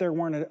that if there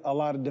weren't a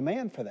lot of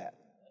demand for that.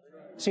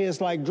 See, it's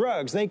like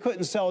drugs. They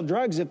couldn't sell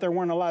drugs if there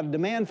weren't a lot of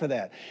demand for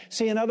that.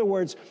 See, in other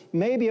words,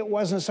 maybe it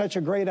wasn't such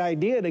a great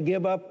idea to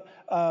give up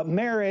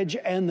marriage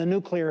and the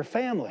nuclear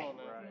family.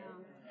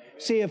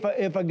 See, if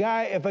a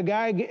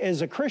guy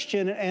is a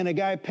Christian and a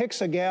guy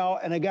picks a gal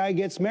and a guy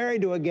gets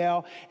married to a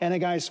gal and a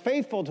guy's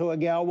faithful to a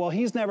gal, well,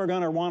 he's never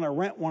going to want to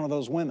rent one of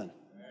those women.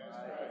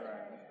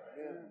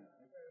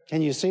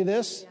 Can you see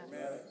this?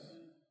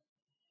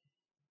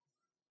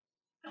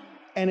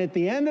 And at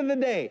the end of the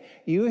day,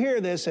 you hear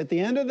this, at the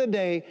end of the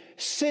day,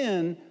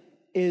 sin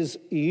is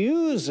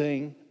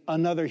using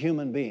another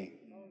human being.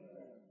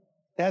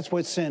 That's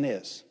what sin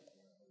is.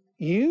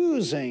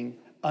 Using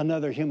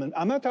another human.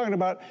 I'm not talking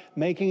about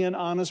making an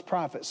honest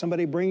profit.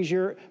 Somebody brings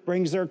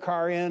their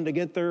car in to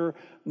get their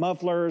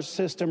muffler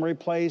system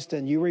replaced,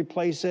 and you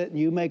replace it and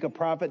you make a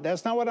profit.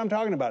 That's not what I'm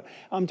talking about.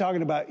 I'm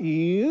talking about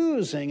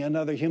using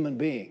another human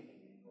being.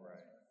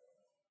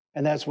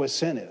 And that's what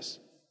sin is.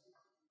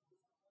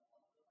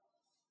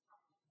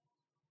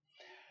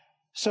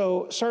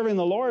 So serving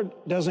the Lord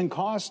doesn't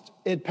cost,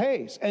 it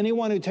pays.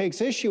 Anyone who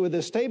takes issue with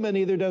this statement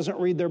either doesn't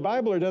read their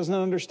Bible or doesn't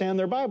understand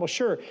their Bible.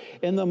 Sure,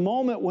 in the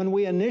moment when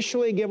we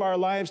initially give our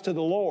lives to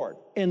the Lord,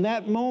 in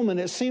that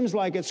moment it seems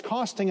like it's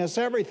costing us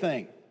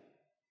everything.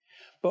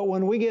 But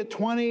when we get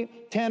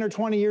 10 or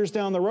 20 years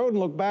down the road and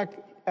look back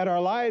at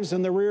our lives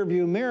in the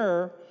rearview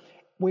mirror,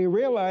 we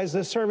realize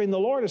that serving the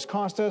Lord has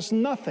cost us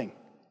nothing.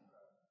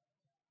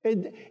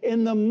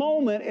 In the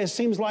moment, it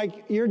seems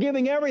like you're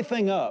giving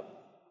everything up.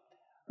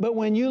 But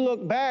when you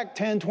look back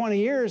 10, 20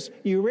 years,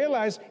 you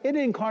realize it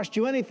didn't cost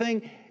you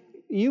anything.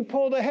 You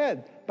pulled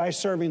ahead by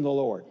serving the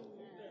Lord.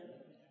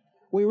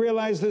 We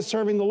realize that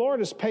serving the Lord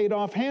is paid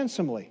off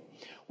handsomely.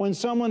 When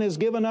someone has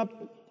given up,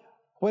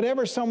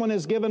 whatever someone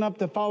has given up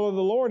to follow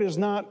the Lord is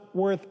not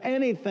worth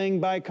anything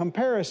by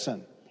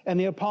comparison. And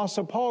the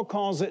Apostle Paul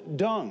calls it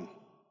dung.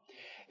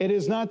 It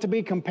is not to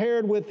be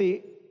compared with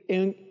the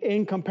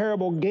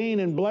incomparable gain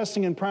and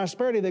blessing and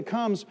prosperity that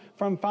comes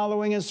from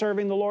following and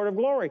serving the Lord of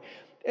glory.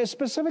 It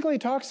specifically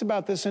talks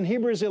about this in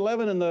Hebrews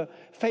 11 in the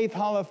Faith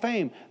Hall of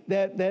Fame,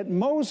 that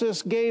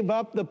Moses gave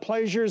up the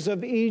pleasures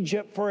of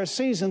Egypt for a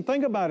season.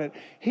 Think about it.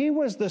 He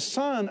was the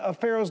son of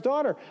Pharaoh's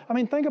daughter. I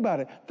mean, think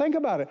about it. Think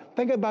about it.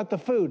 Think about the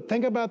food.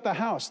 Think about the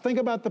house. Think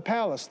about the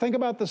palace. Think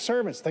about the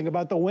servants. Think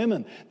about the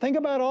women. Think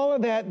about all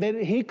of that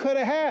he could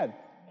have had.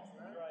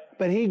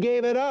 But he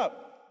gave it up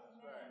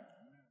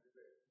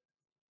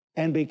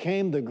and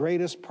became the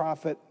greatest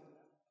prophet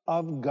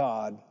of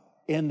God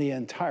in the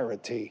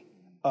entirety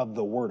of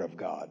the Word of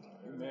God.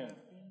 Amen.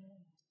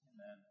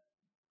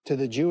 To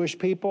the Jewish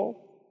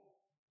people,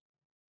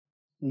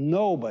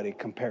 nobody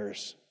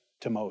compares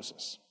to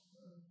Moses.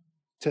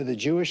 To the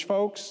Jewish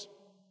folks,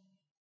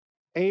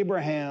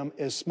 Abraham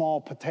is small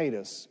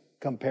potatoes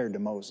compared to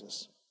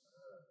Moses.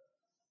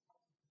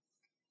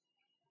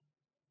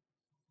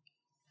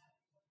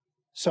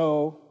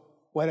 So,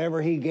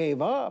 whatever he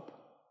gave up,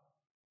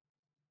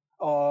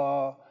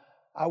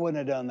 I wouldn't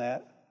have done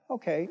that.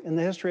 Okay, in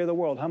the history of the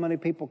world, how many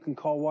people can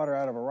call water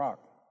out of a rock?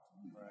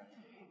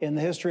 In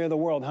the history of the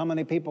world, how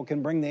many people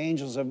can bring the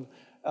angels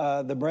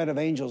of the bread of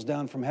angels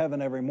down from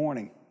heaven every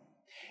morning?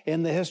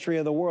 In the history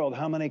of the world,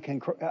 how many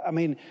can?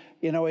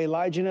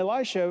 Elijah and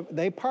Elisha,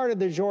 they parted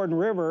the Jordan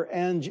River,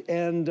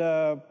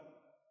 and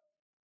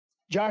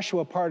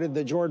Joshua parted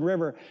the Jordan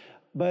River.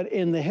 But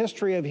in the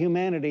history of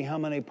humanity, how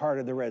many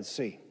parted the Red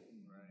Sea?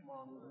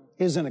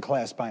 He's in a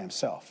class by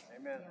himself.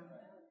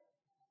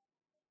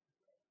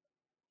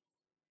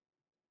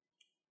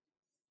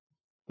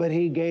 But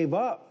he gave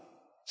up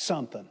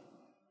something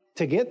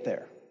to get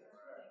there.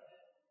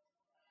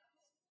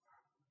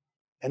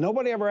 And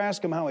nobody ever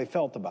asked him how he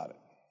felt about it.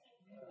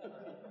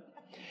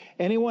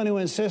 Anyone who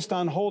insists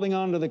on holding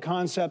on to the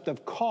concept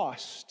of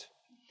cost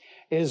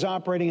is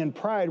operating in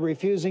pride,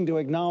 refusing to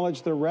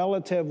acknowledge the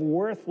relative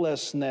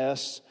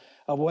worthlessness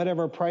of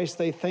whatever price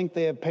they think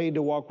they have paid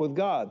to walk with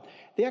God.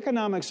 The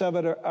economics of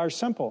it are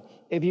simple.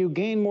 If you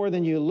gain more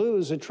than you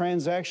lose, a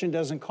transaction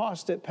doesn't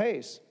cost, it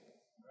pays.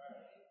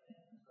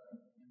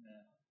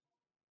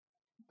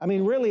 I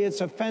mean, really,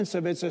 it's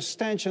offensive. It's a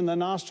stench in the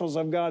nostrils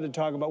of God to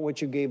talk about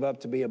what you gave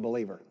up to be a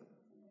believer.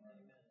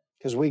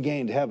 Because we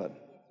gained heaven.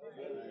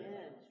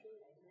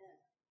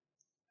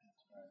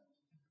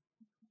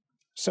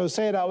 So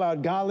say it out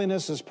loud.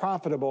 Godliness is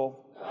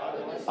profitable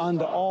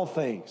unto all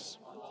things.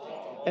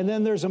 And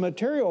then there's a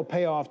material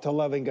payoff to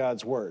loving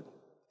God's word.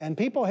 And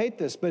people hate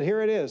this, but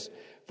here it is.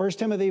 1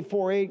 Timothy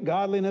 4:8,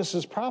 godliness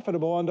is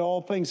profitable unto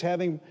all things,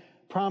 having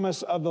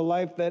promise of the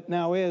life that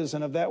now is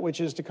and of that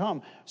which is to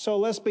come. So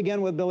let's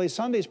begin with Billy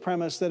Sunday's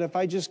premise that if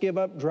I just give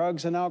up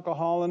drugs and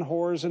alcohol and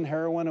whores and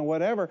heroin and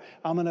whatever,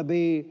 I'm going to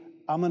be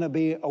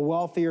a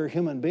wealthier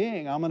human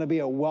being. I'm going to be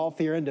a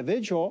wealthier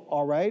individual,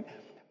 all right?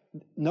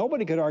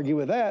 Nobody could argue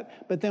with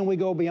that. But then we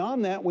go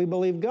beyond that. We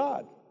believe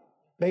God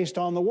based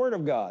on the Word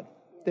of God,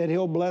 that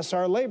He'll bless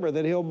our labor,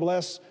 that He'll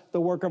bless the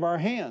work of our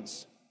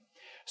hands.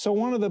 So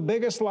one of the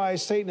biggest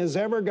lies Satan has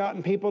ever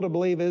gotten people to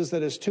believe is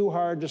that it's too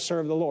hard to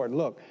serve the Lord.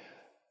 Look,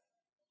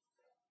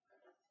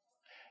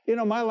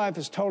 my life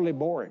is totally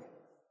boring.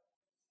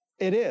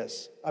 It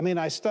is. I mean,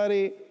 I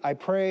study, I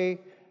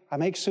pray, I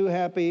make Sue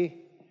happy,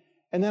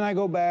 and then I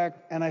go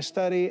back and I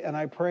study and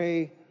I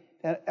pray.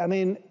 I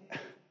mean,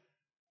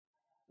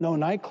 no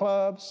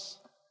nightclubs,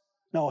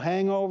 no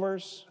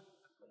hangovers.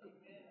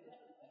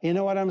 You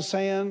know what I'm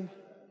saying?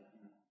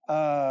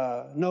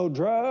 No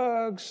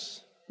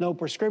drugs, no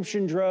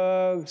prescription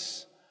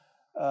drugs.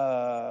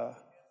 But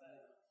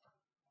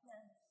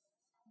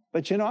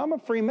I'm a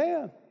free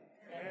man.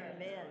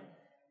 Amen.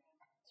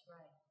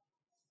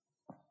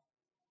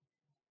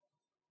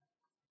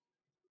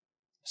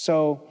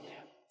 So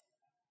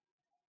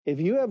if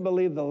you have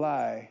believed the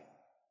lie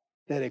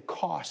that it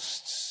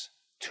costs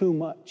too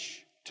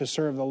much to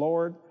serve the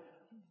Lord,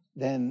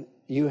 then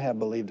you have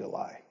believed a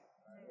lie.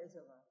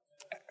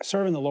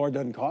 Serving the Lord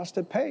doesn't cost,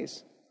 it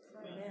pays.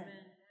 Amen.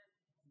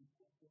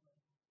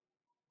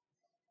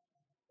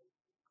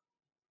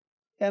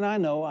 And I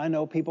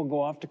know people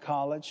go off to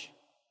college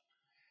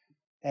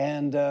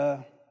and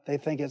they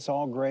think it's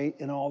all great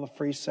and all the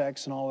free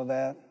sex and all of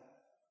that.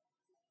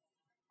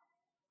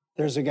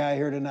 There's a guy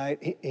here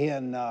tonight, he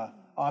and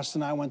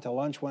Austin and I went to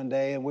lunch one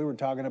day and we were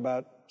talking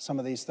about some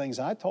of these things.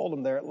 I told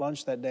them there at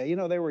lunch that day,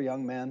 they were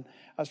young men.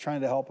 I was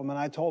trying to help them and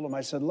I told them,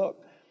 I said,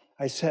 look,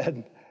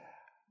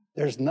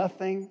 there's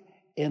nothing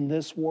in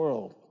this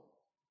world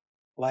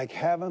like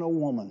having a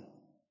woman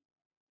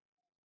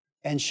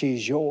and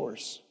she's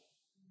yours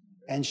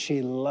and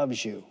she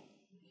loves you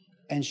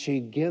and she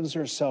gives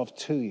herself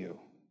to you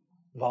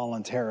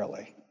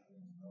voluntarily.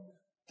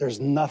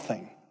 There's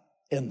nothing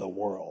in the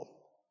world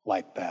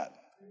like that.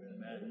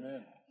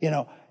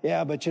 Amen.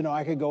 But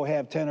I could go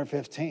have 10 or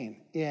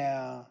 15.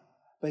 Yeah,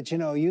 but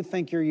you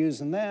think you're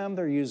using them,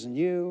 they're using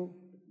you.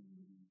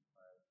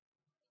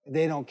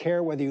 They don't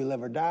care whether you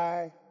live or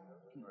die.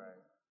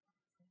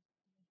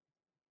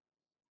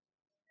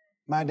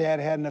 My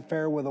dad had an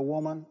affair with a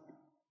woman.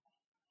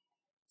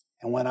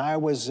 And when I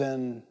was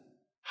in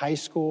high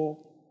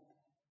school,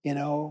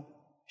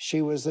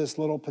 she was this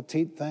little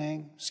petite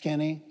thing,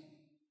 skinny.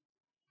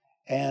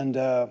 And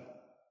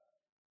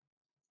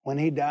when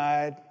he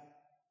died,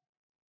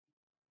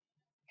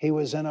 he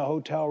was in a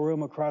hotel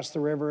room across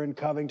the river in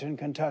Covington,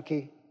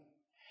 Kentucky.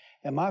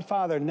 And my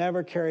father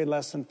never carried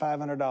less than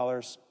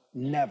 $500.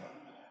 Never.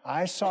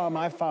 I saw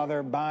my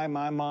father buy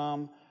my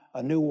mom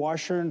a new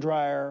washer and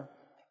dryer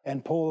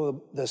and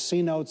pull the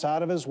C notes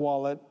out of his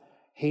wallet.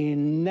 He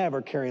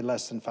never carried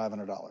less than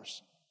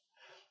 $500.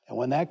 And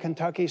when that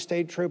Kentucky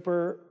State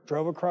Trooper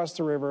drove across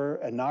the river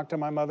and knocked on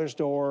my mother's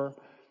door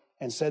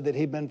and said that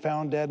he'd been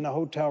found dead in a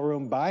hotel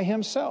room by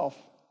himself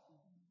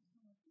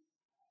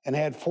and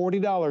had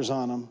 $40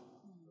 on him,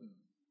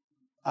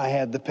 I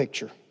had the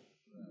picture.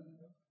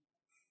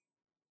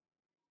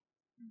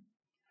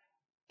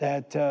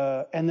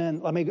 And then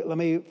let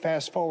me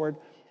fast forward.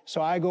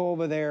 So I go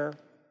over there.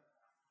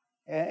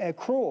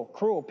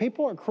 Cruel.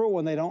 People are cruel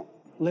when they don't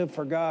live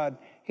for God.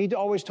 He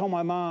always told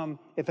my mom,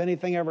 if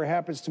anything ever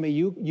happens to me,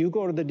 you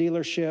go to the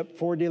dealership,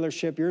 Ford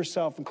dealership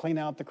yourself and clean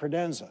out the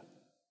credenza.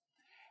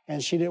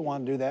 And she didn't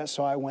want to do that,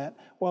 so I went.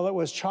 Well, it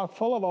was chock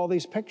full of all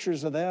these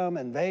pictures of them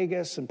in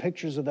Vegas and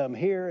pictures of them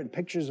here and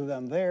pictures of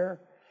them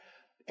there.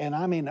 And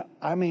I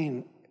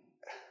mean,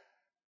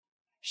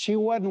 she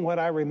wasn't what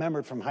I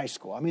remembered from high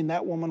school.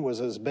 That woman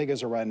was as big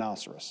as a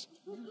rhinoceros.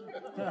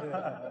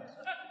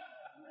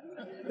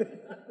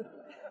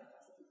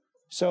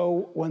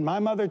 So when my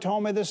mother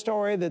told me the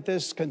story that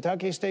this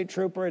Kentucky State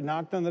Trooper had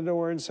knocked on the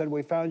door and said,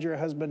 we found your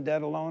husband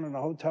dead alone in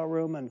a hotel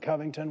room in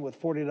Covington with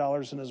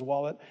 $40 in his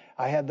wallet,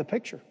 I had the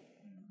picture.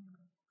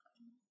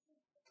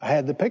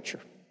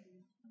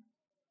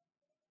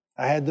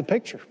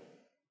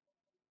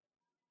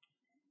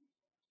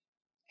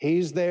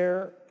 He's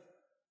there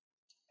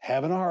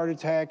having a heart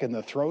attack in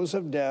the throes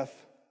of death.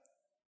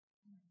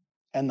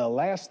 And the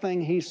last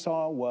thing he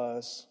saw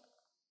was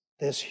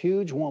this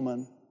huge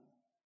woman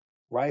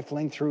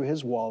rifling through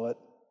his wallet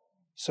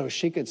so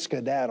she could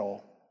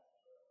skedaddle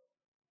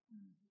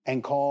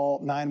and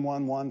call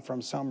 911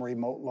 from some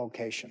remote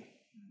location.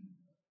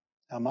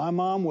 Now, my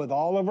mom, with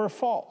all of her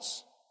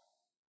faults,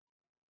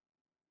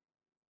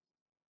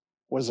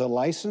 was a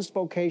licensed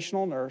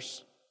vocational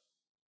nurse,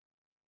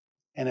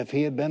 and if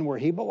he had been where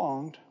he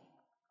belonged,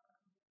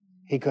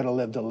 he could have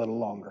lived a little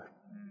longer.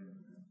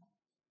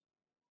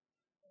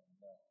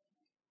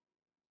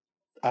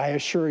 I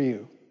assure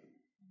you,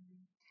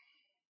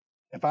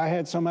 if I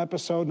had some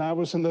episode and I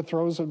was in the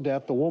throes of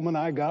death, the woman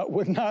I got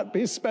would not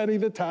be spending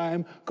the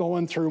time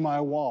going through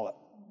my wallet.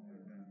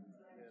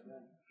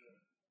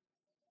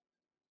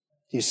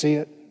 You see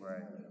it?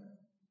 Right.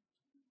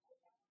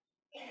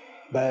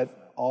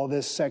 But all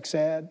this sex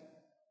ad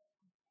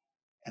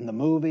and the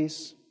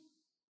movies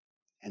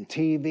and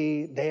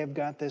TV, they have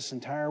got this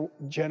entire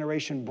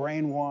generation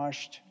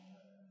brainwashed,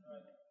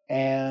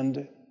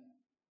 and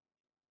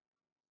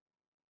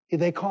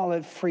they call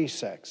it free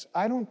sex.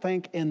 I don't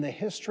think in the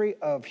history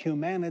of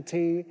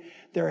humanity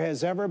there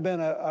has ever been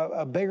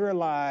a bigger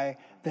lie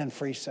than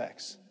free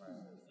sex.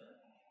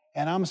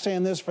 And I'm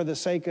saying this for the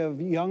sake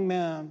of young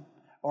men,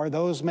 or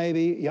those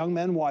maybe young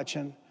men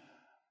watching.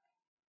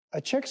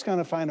 A chick's going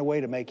to find a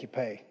way to make you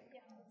pay.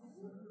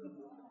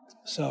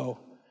 So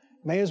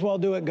may as well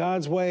do it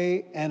God's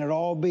way and it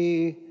all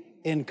be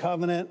in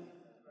covenant.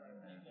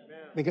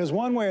 Because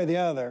one way or the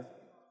other,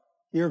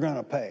 you're going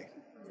to pay.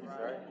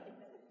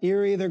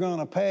 You're either going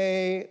to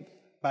pay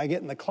by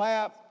getting the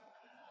clap,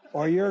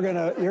 or you're going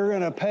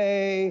to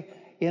pay,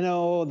 the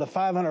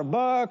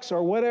 $500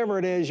 or whatever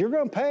it is. You're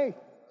going to pay.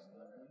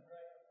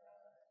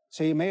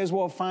 So you may as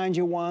well find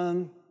you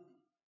one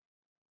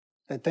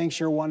that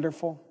thinks you're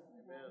wonderful.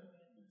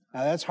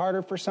 Now that's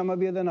harder for some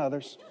of you than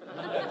others.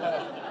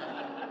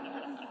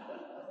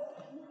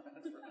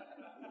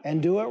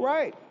 and do it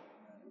right.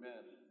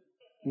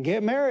 And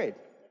get married.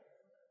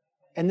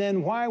 And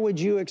then why would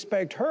you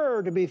expect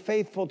her to be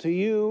faithful to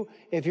you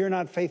if you're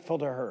not faithful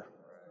to her?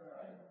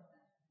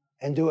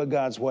 And do it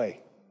God's way.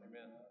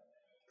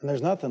 And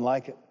there's nothing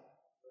like it.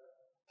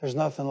 There's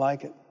nothing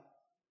like it.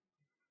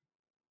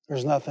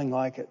 There's nothing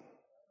like it.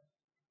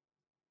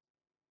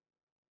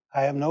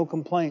 I have no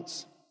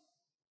complaints.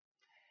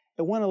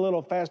 It went a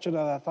little faster than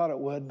I thought it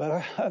would,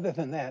 but other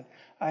than that,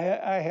 I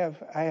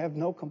have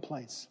no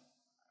complaints.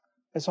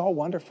 It's all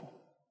wonderful.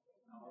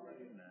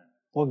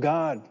 What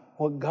God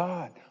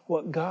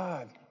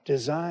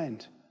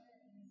designed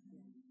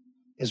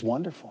is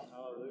wonderful.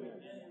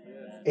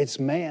 It's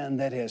man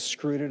that has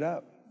screwed it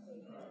up.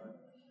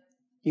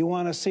 You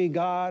want to see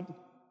God?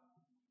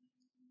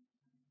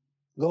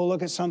 Go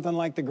look at something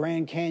like the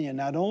Grand Canyon.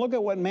 Now, don't look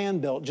at what man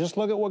built. Just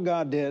look at what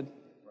God did.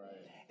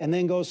 And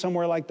then go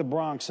somewhere like the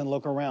Bronx and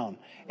look around.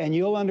 And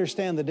you'll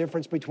understand the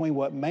difference between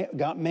what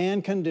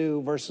man can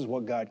do versus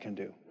what God can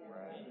do.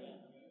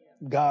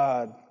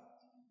 God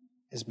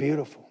is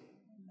beautiful.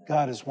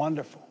 God is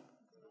wonderful.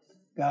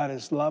 God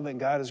is loving.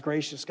 God is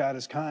gracious. God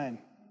is kind.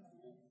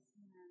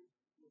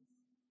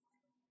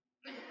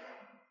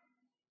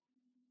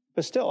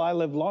 But still, I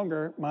lived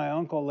longer. My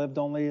uncle lived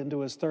only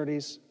into his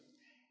 30s.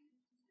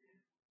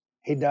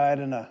 He died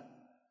in a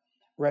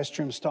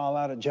restroom stall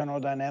out at General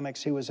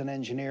Dynamics. He was an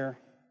engineer.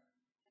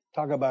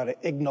 Talk about an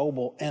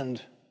ignoble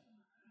end.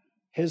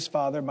 His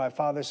father, my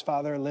father's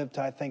father, lived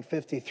to, I think,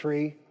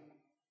 53.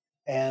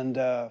 And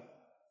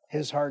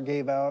his heart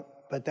gave out.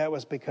 But that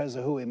was because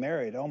of who he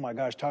married. Oh, my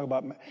gosh, talk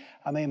about...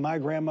 I mean, my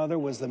grandmother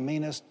was the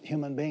meanest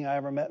human being I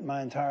ever met in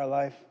my entire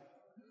life.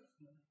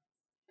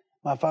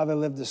 My father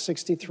lived to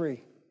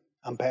 63.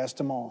 I'm past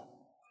them all.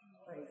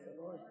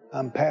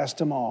 I'm past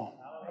them all.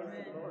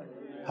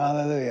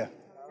 Hallelujah.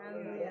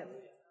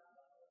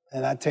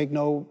 And I take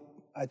no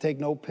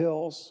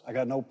pills. I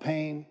got no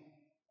pain.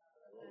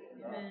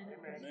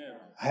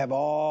 I have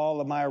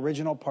all of my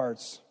original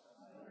parts.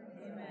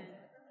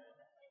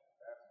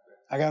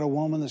 I got a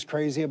woman that's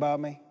crazy about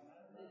me.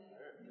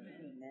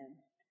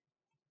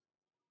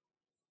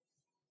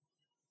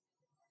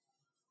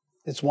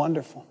 It's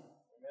wonderful.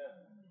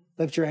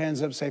 Lift your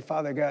hands up, say,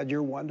 Father God,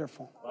 you're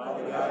wonderful.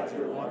 Father God,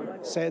 you're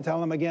wonderful. Say it, tell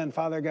them again,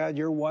 Father God,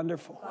 you're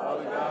wonderful.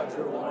 Father God,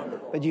 you're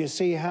wonderful. But you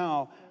see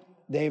how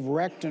they've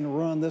wrecked and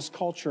ruined this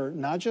culture,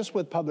 not just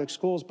with public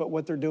schools, but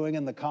what they're doing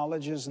in the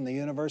colleges and the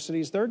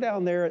universities. They're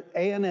down there at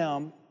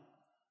A&M.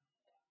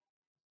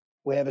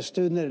 We have a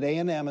student at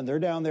A&M, and they're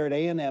down there at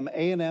A&M.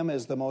 A&M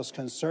is the most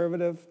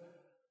conservative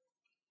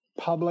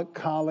public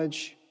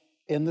college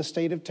in the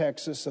state of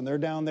Texas, and they're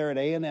down there at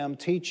A&M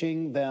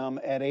teaching them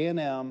at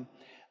A&M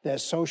that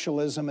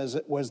socialism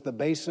was the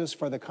basis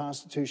for the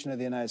Constitution of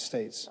the United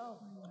States.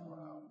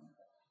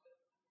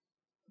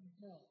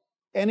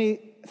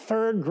 Any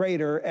third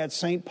grader at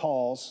St.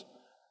 Paul's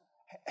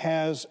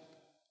has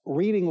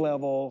reading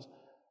level,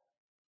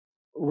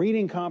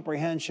 reading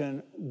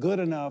comprehension good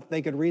enough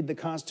they could read the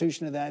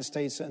Constitution of the United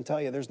States and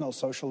tell you there's no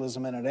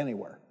socialism in it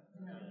anywhere.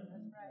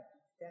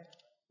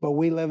 But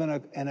we live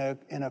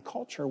in a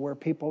culture where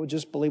people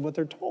just believe what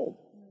they're told.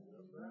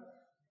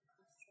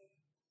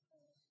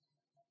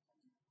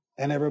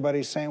 And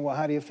everybody's saying, well,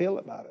 how do you feel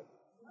about it?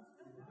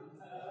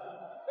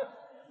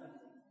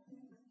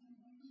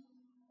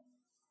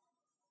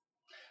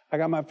 I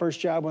got my first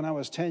job when I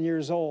was 10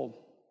 years old.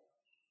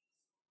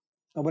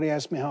 Nobody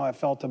asked me how I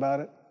felt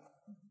about it.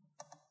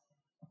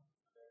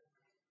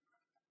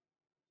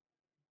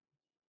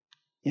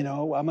 You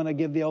know, I'm going to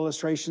give the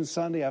illustration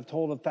Sunday. I've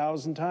told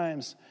 1,000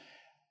 times.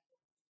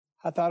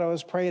 I thought I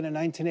was praying in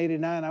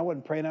 1989. I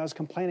wasn't praying. I was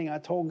complaining. I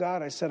told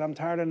God, I said, I'm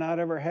tired of not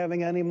ever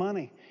having any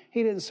money.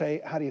 He didn't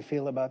say, how do you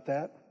feel about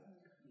that?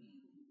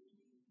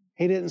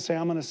 He didn't say,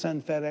 I'm going to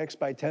send FedEx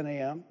by 10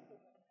 a.m.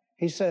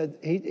 He said,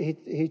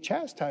 he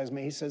chastised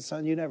me. He said,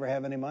 son, you never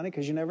have any money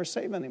because you never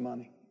save any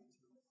money.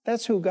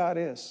 That's who God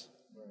is.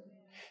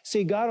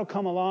 See, God will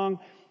come along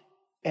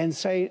and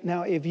say,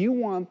 now, if you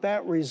want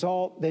that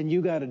result, then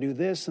you got to do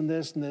this and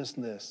this and this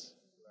and this.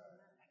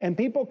 And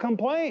people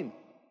complain.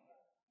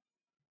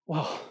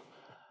 Well,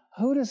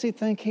 who does he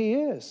think he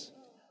is?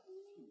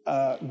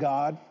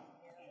 God.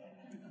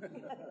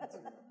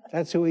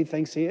 That's who he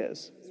thinks he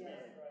is.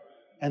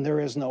 And there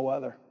is no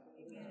other.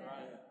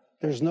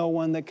 There's no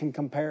one that can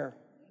compare.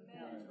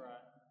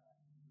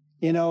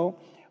 You know,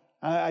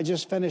 I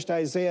just finished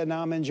Isaiah,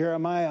 now I'm in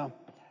Jeremiah.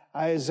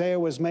 Isaiah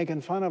was making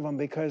fun of them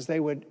because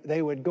they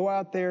would go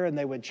out there and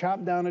they would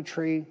chop down a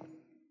tree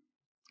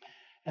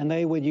and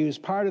they would use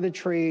part of the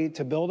tree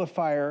to build a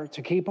fire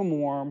to keep them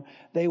warm.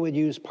 They would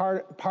use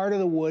part of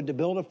the wood to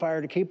build a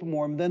fire to keep them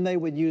warm. Then they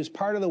would use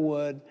part of the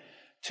wood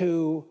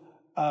to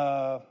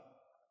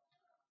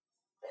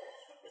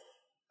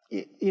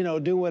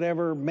do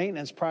whatever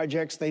maintenance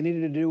projects they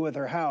needed to do with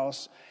their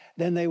house.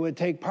 Then they would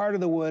take part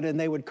of the wood and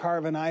they would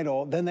carve an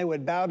idol. Then they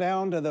would bow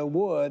down to the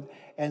wood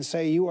and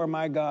say, you are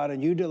my God,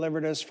 and you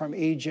delivered us from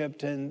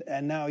Egypt, and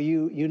now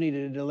you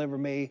needed to deliver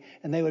me.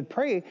 And they would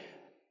pray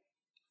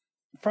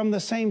from the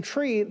same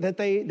tree that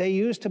they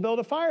used to build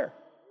a fire.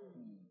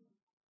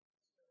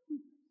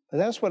 But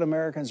that's what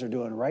Americans are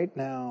doing right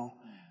now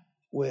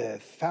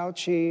with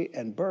Fauci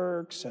and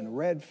Birx and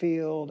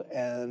Redfield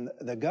and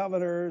the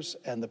governors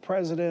and the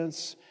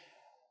presidents.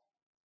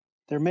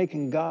 They're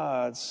making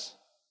gods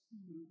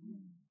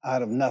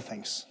out of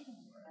nothings.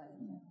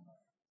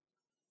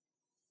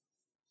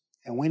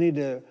 And we need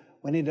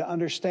to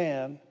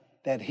understand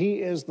that He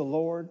is the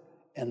Lord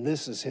and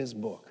this is His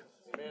book.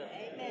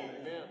 Amen.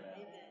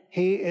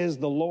 He is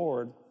the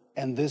Lord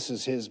and this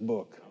is His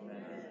book. Amen.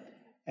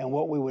 And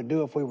what we would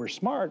do if we were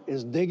smart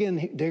is dig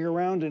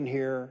around in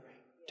here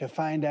to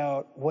find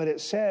out what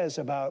it says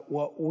about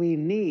what we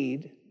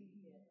need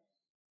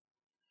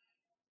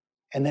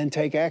and then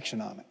take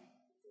action on it,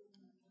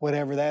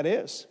 whatever that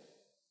is.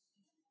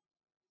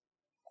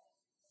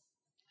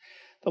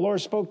 The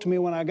Lord spoke to me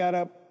when I got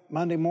up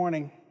Monday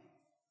morning,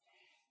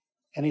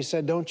 and He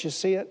said, "Don't you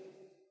see it?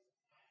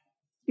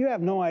 You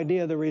have no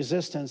idea the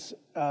resistance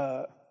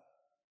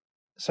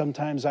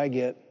sometimes I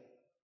get."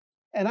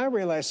 And I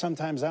realize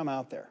sometimes I'm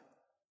out there.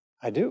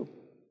 I do.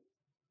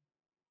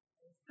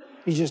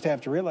 You just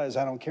have to realize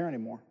I don't care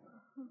anymore.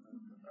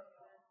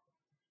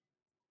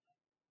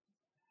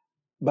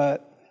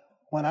 But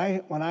when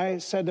I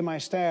said to my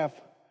staff,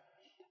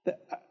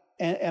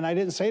 and I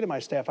didn't say to my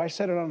staff, I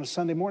said it on a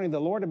Sunday morning, the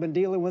Lord had been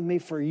dealing with me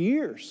for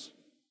years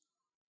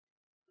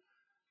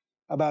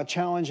about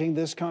challenging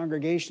this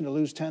congregation to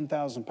lose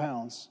 10,000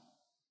 pounds.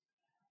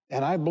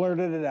 And I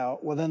blurted it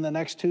out. Well, then the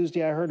next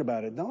Tuesday I heard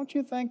about it. Don't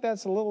you think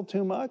that's a little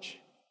too much?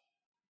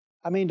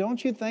 I mean,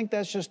 don't you think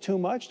that's just too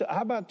much?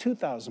 How about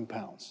 2,000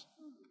 pounds?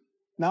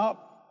 No,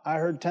 I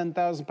heard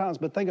 10,000 pounds,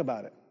 but think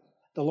about it.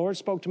 The Lord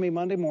spoke to me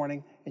Monday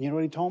morning, and you know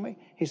what He told me?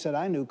 He said,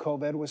 I knew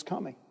COVID was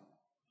coming.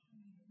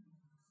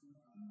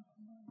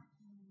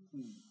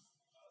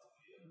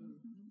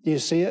 Do you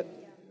see it?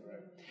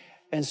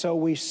 And so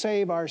we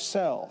save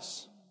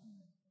ourselves,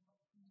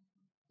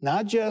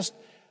 not just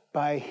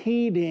by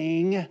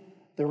heeding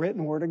the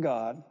written Word of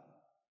God.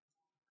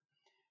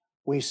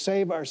 We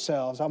save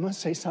ourselves. I'm going to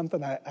say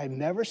something I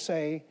never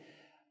say,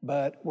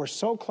 but we're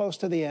so close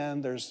to the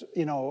end.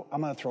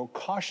 I'm going to throw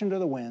caution to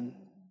the wind.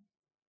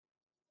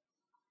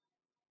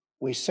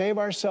 We save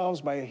ourselves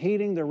by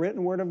heeding the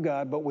written Word of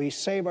God, but we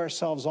save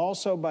ourselves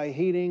also by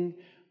heeding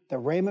the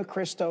Rhema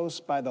Christos,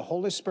 by the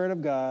Holy Spirit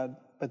of God.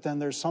 But then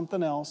there's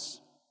something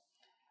else.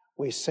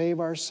 We save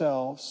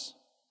ourselves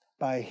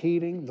by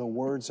heeding the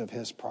words of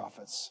His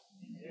prophets.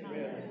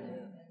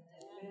 Amen.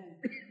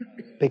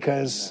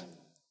 Because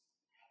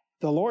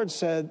the Lord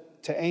said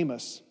to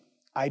Amos,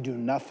 I do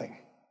nothing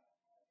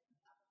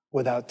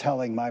without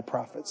telling my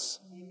prophets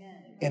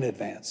in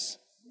advance.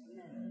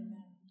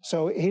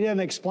 So He didn't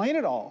explain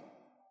it all.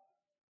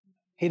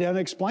 He doesn't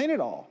explain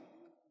it all.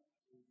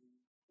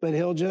 But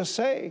He'll just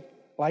say,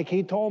 like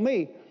He told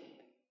me,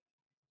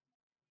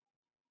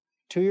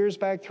 2 years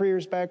back, 3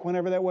 years back,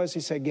 whenever that was,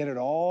 He said, get it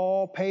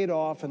all paid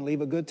off and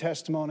leave a good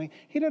testimony.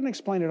 He doesn't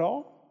explain it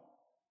all.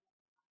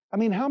 I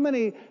mean,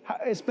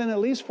 it's been at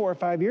least 4 or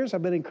 5 years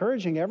I've been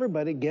encouraging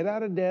everybody, get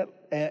out of debt,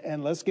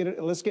 and let's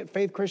get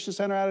Faith Christian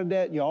Center out of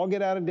debt. You all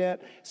get out of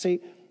debt.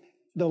 See,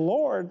 the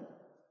Lord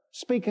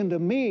speaking to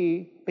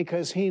me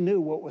because He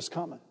knew what was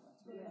coming.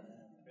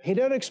 He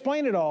doesn't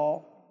explain it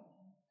all,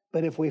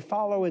 but if we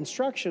follow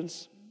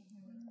instructions,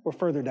 we're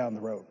further down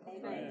the road.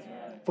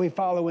 If we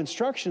follow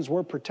instructions,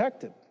 we're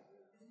protected.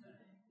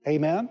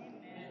 Amen?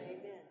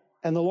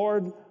 And the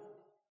Lord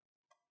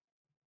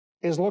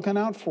is looking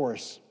out for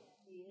us.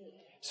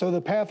 So the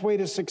pathway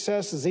to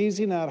success is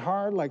easy, not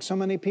hard, like so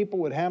many people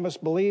would have us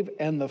believe.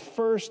 And the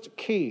first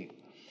key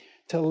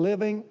to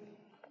living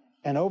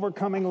an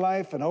overcoming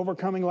life, an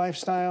overcoming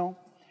lifestyle,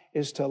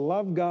 is to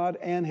love God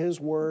and His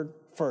Word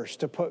first,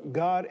 to put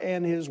God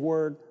and His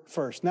Word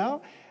first.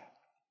 Now,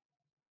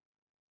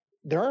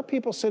 there are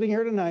people sitting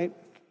here tonight,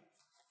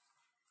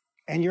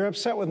 and you're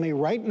upset with me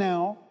right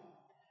now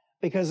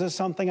because of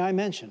something I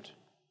mentioned.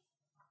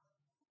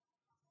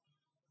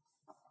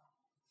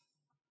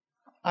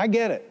 I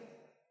get it.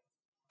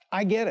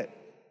 I get it.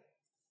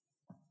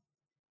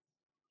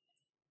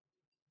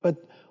 But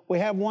we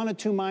have one of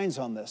two minds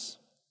on this.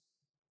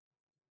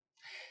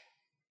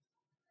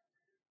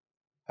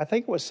 I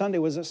think it was Sunday.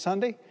 Was it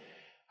Sunday?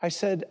 I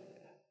said,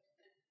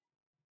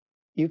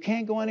 you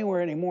can't go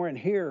anywhere anymore and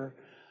hear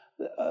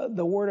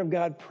the Word of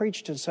God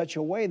preached in such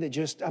a way that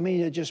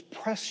it just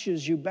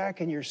presses you back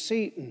in your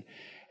seat,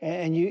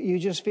 and you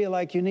just feel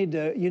like you need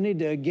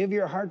to give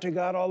your heart to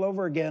God all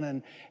over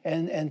again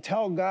and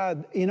tell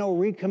God,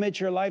 recommit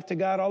your life to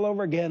God all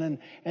over again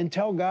and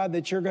tell God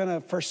that you're going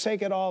to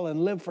forsake it all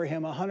and live for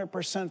Him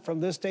 100% from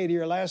this day to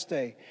your last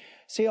day.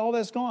 See, all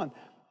that's gone.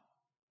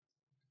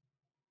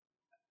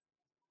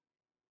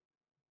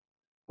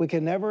 We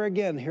can never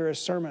again hear a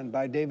sermon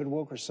by David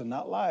Wilkerson,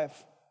 not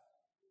live.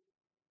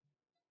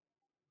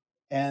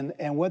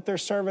 And what they're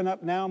serving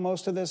up now,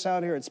 most of this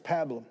out here, it's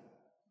pablum.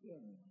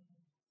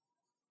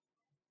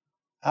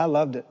 I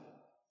loved it.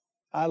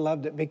 I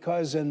loved it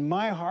because in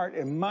my heart,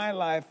 in my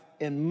life,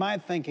 in my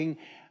thinking,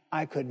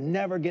 I could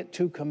never get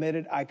too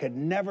committed. I could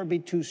never be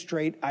too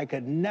straight. I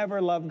could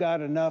never love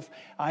God enough.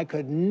 I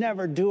could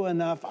never do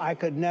enough. I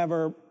could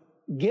never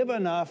give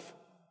enough.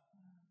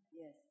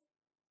 Yes.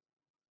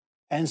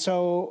 And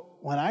so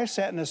when I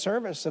sat in a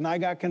service and I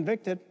got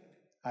convicted,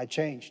 I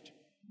changed.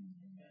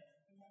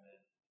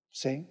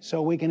 See?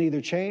 So we can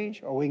either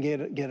change or we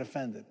can get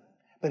offended.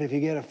 But if you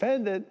get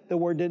offended, the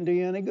word didn't do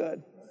you any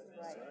good.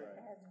 That's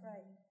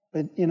right.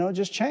 But, you know,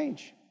 just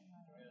change.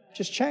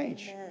 Just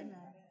change. Amen.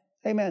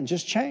 Amen.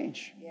 Just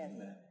change. Yes.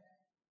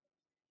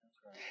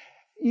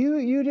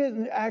 You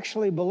didn't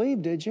actually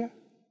believe, did you?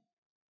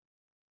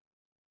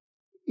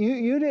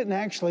 You didn't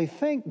actually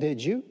think,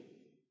 did you?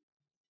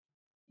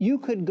 You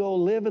could go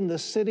live in the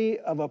city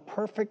of a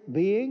perfect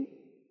being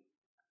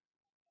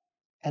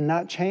and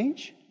not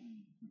change?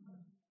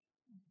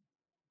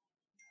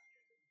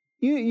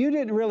 You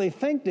didn't really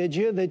think, did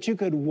you, that you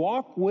could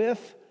walk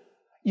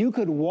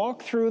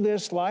through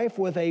this life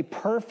with a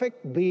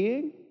perfect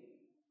being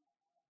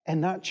and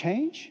not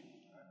change?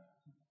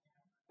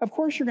 Of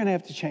course you're going to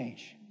have to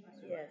change.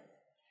 Yes.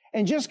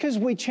 And just because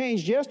we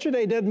changed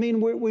yesterday doesn't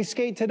mean we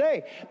skate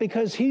today,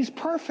 because He's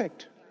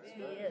perfect.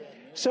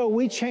 So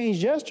we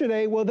changed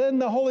yesterday. Well, then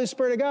the Holy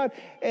Spirit of God,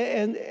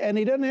 and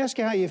He doesn't ask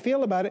you how you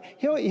feel about it.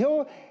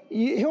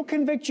 He'll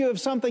convict you of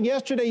something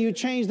yesterday you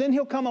changed. Then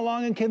He'll come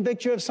along and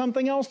convict you of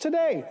something else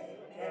today.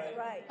 That's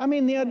right. I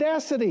mean, the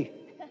audacity.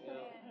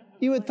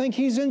 You would think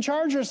He's in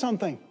charge or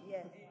something.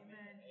 Yes.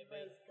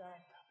 Praise God.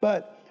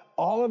 But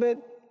all of it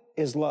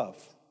is love.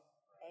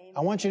 Amen.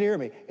 I want you to hear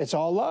me. It's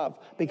all love,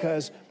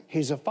 because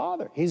He's a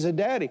father. He's a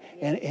daddy.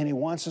 And He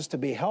wants us to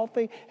be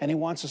healthy, and He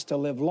wants us to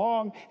live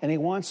long, and He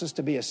wants us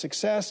to be a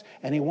success,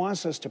 and He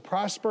wants us to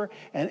prosper,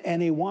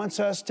 and He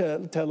wants us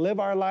to live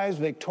our lives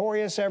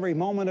victorious every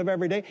moment of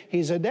every day.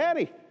 He's a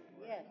daddy.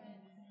 Yes.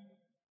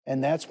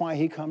 And that's why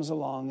He comes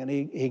along and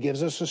he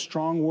gives us a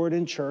strong word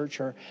in church,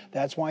 or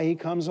that's why He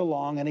comes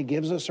along and He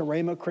gives us a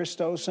Rhema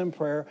Christos in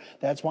prayer.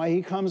 That's why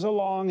He comes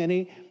along and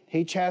He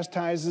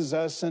chastises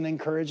us and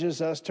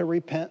encourages us to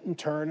repent and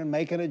turn and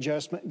make an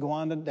adjustment, go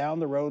on down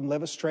the road and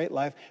live a straight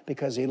life,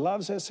 because He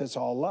loves us. It's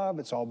all love.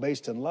 It's all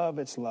based in love.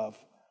 It's love.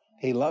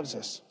 He loves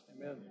us.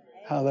 Amen.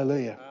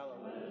 Hallelujah.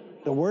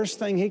 The worst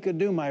thing He could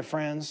do, my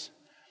friends,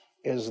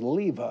 is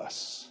leave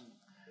us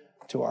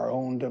to our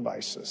own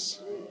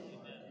devices.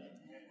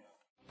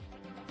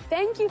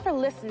 Thank you for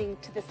listening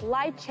to this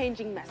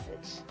life-changing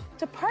message.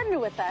 To partner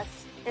with us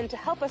and to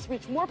help us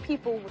reach more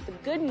people with the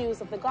good news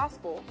of the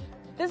gospel,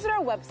 visit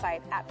our website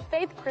at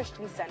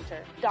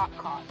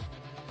faithchristiancenter.com.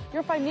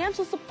 Your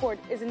financial support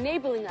is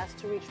enabling us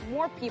to reach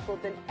more people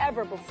than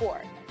ever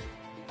before.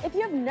 If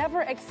you have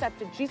never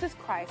accepted Jesus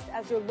Christ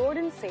as your Lord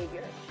and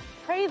Savior,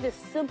 pray this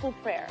simple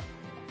prayer.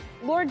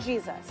 Lord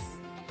Jesus,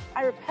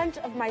 I repent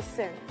of my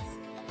sins.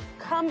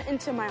 Come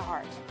into my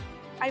heart.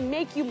 I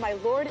make you my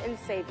Lord and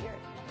Savior.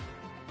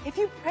 If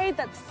you prayed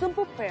that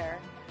simple prayer,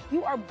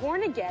 you are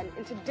born again,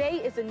 and today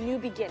is a new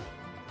beginning.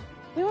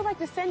 We would like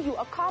to send you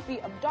a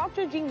copy of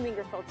Dr. Gene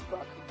Lingerfeld's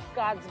book,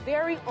 God's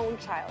Very Own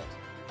Child.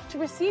 To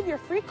receive your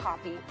free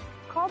copy,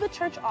 call the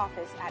church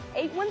office at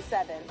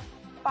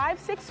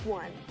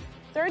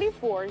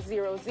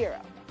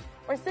 817-561-3400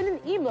 or send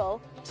an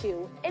email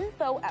to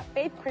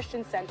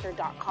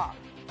info@faithchristiancenter.com.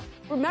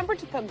 Remember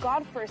to put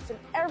God first in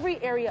every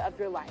area of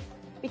your life,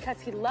 because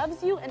He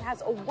loves you and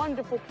has a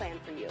wonderful plan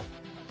for you.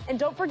 And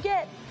don't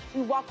forget,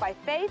 we walk by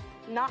faith,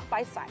 not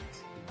by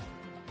sight.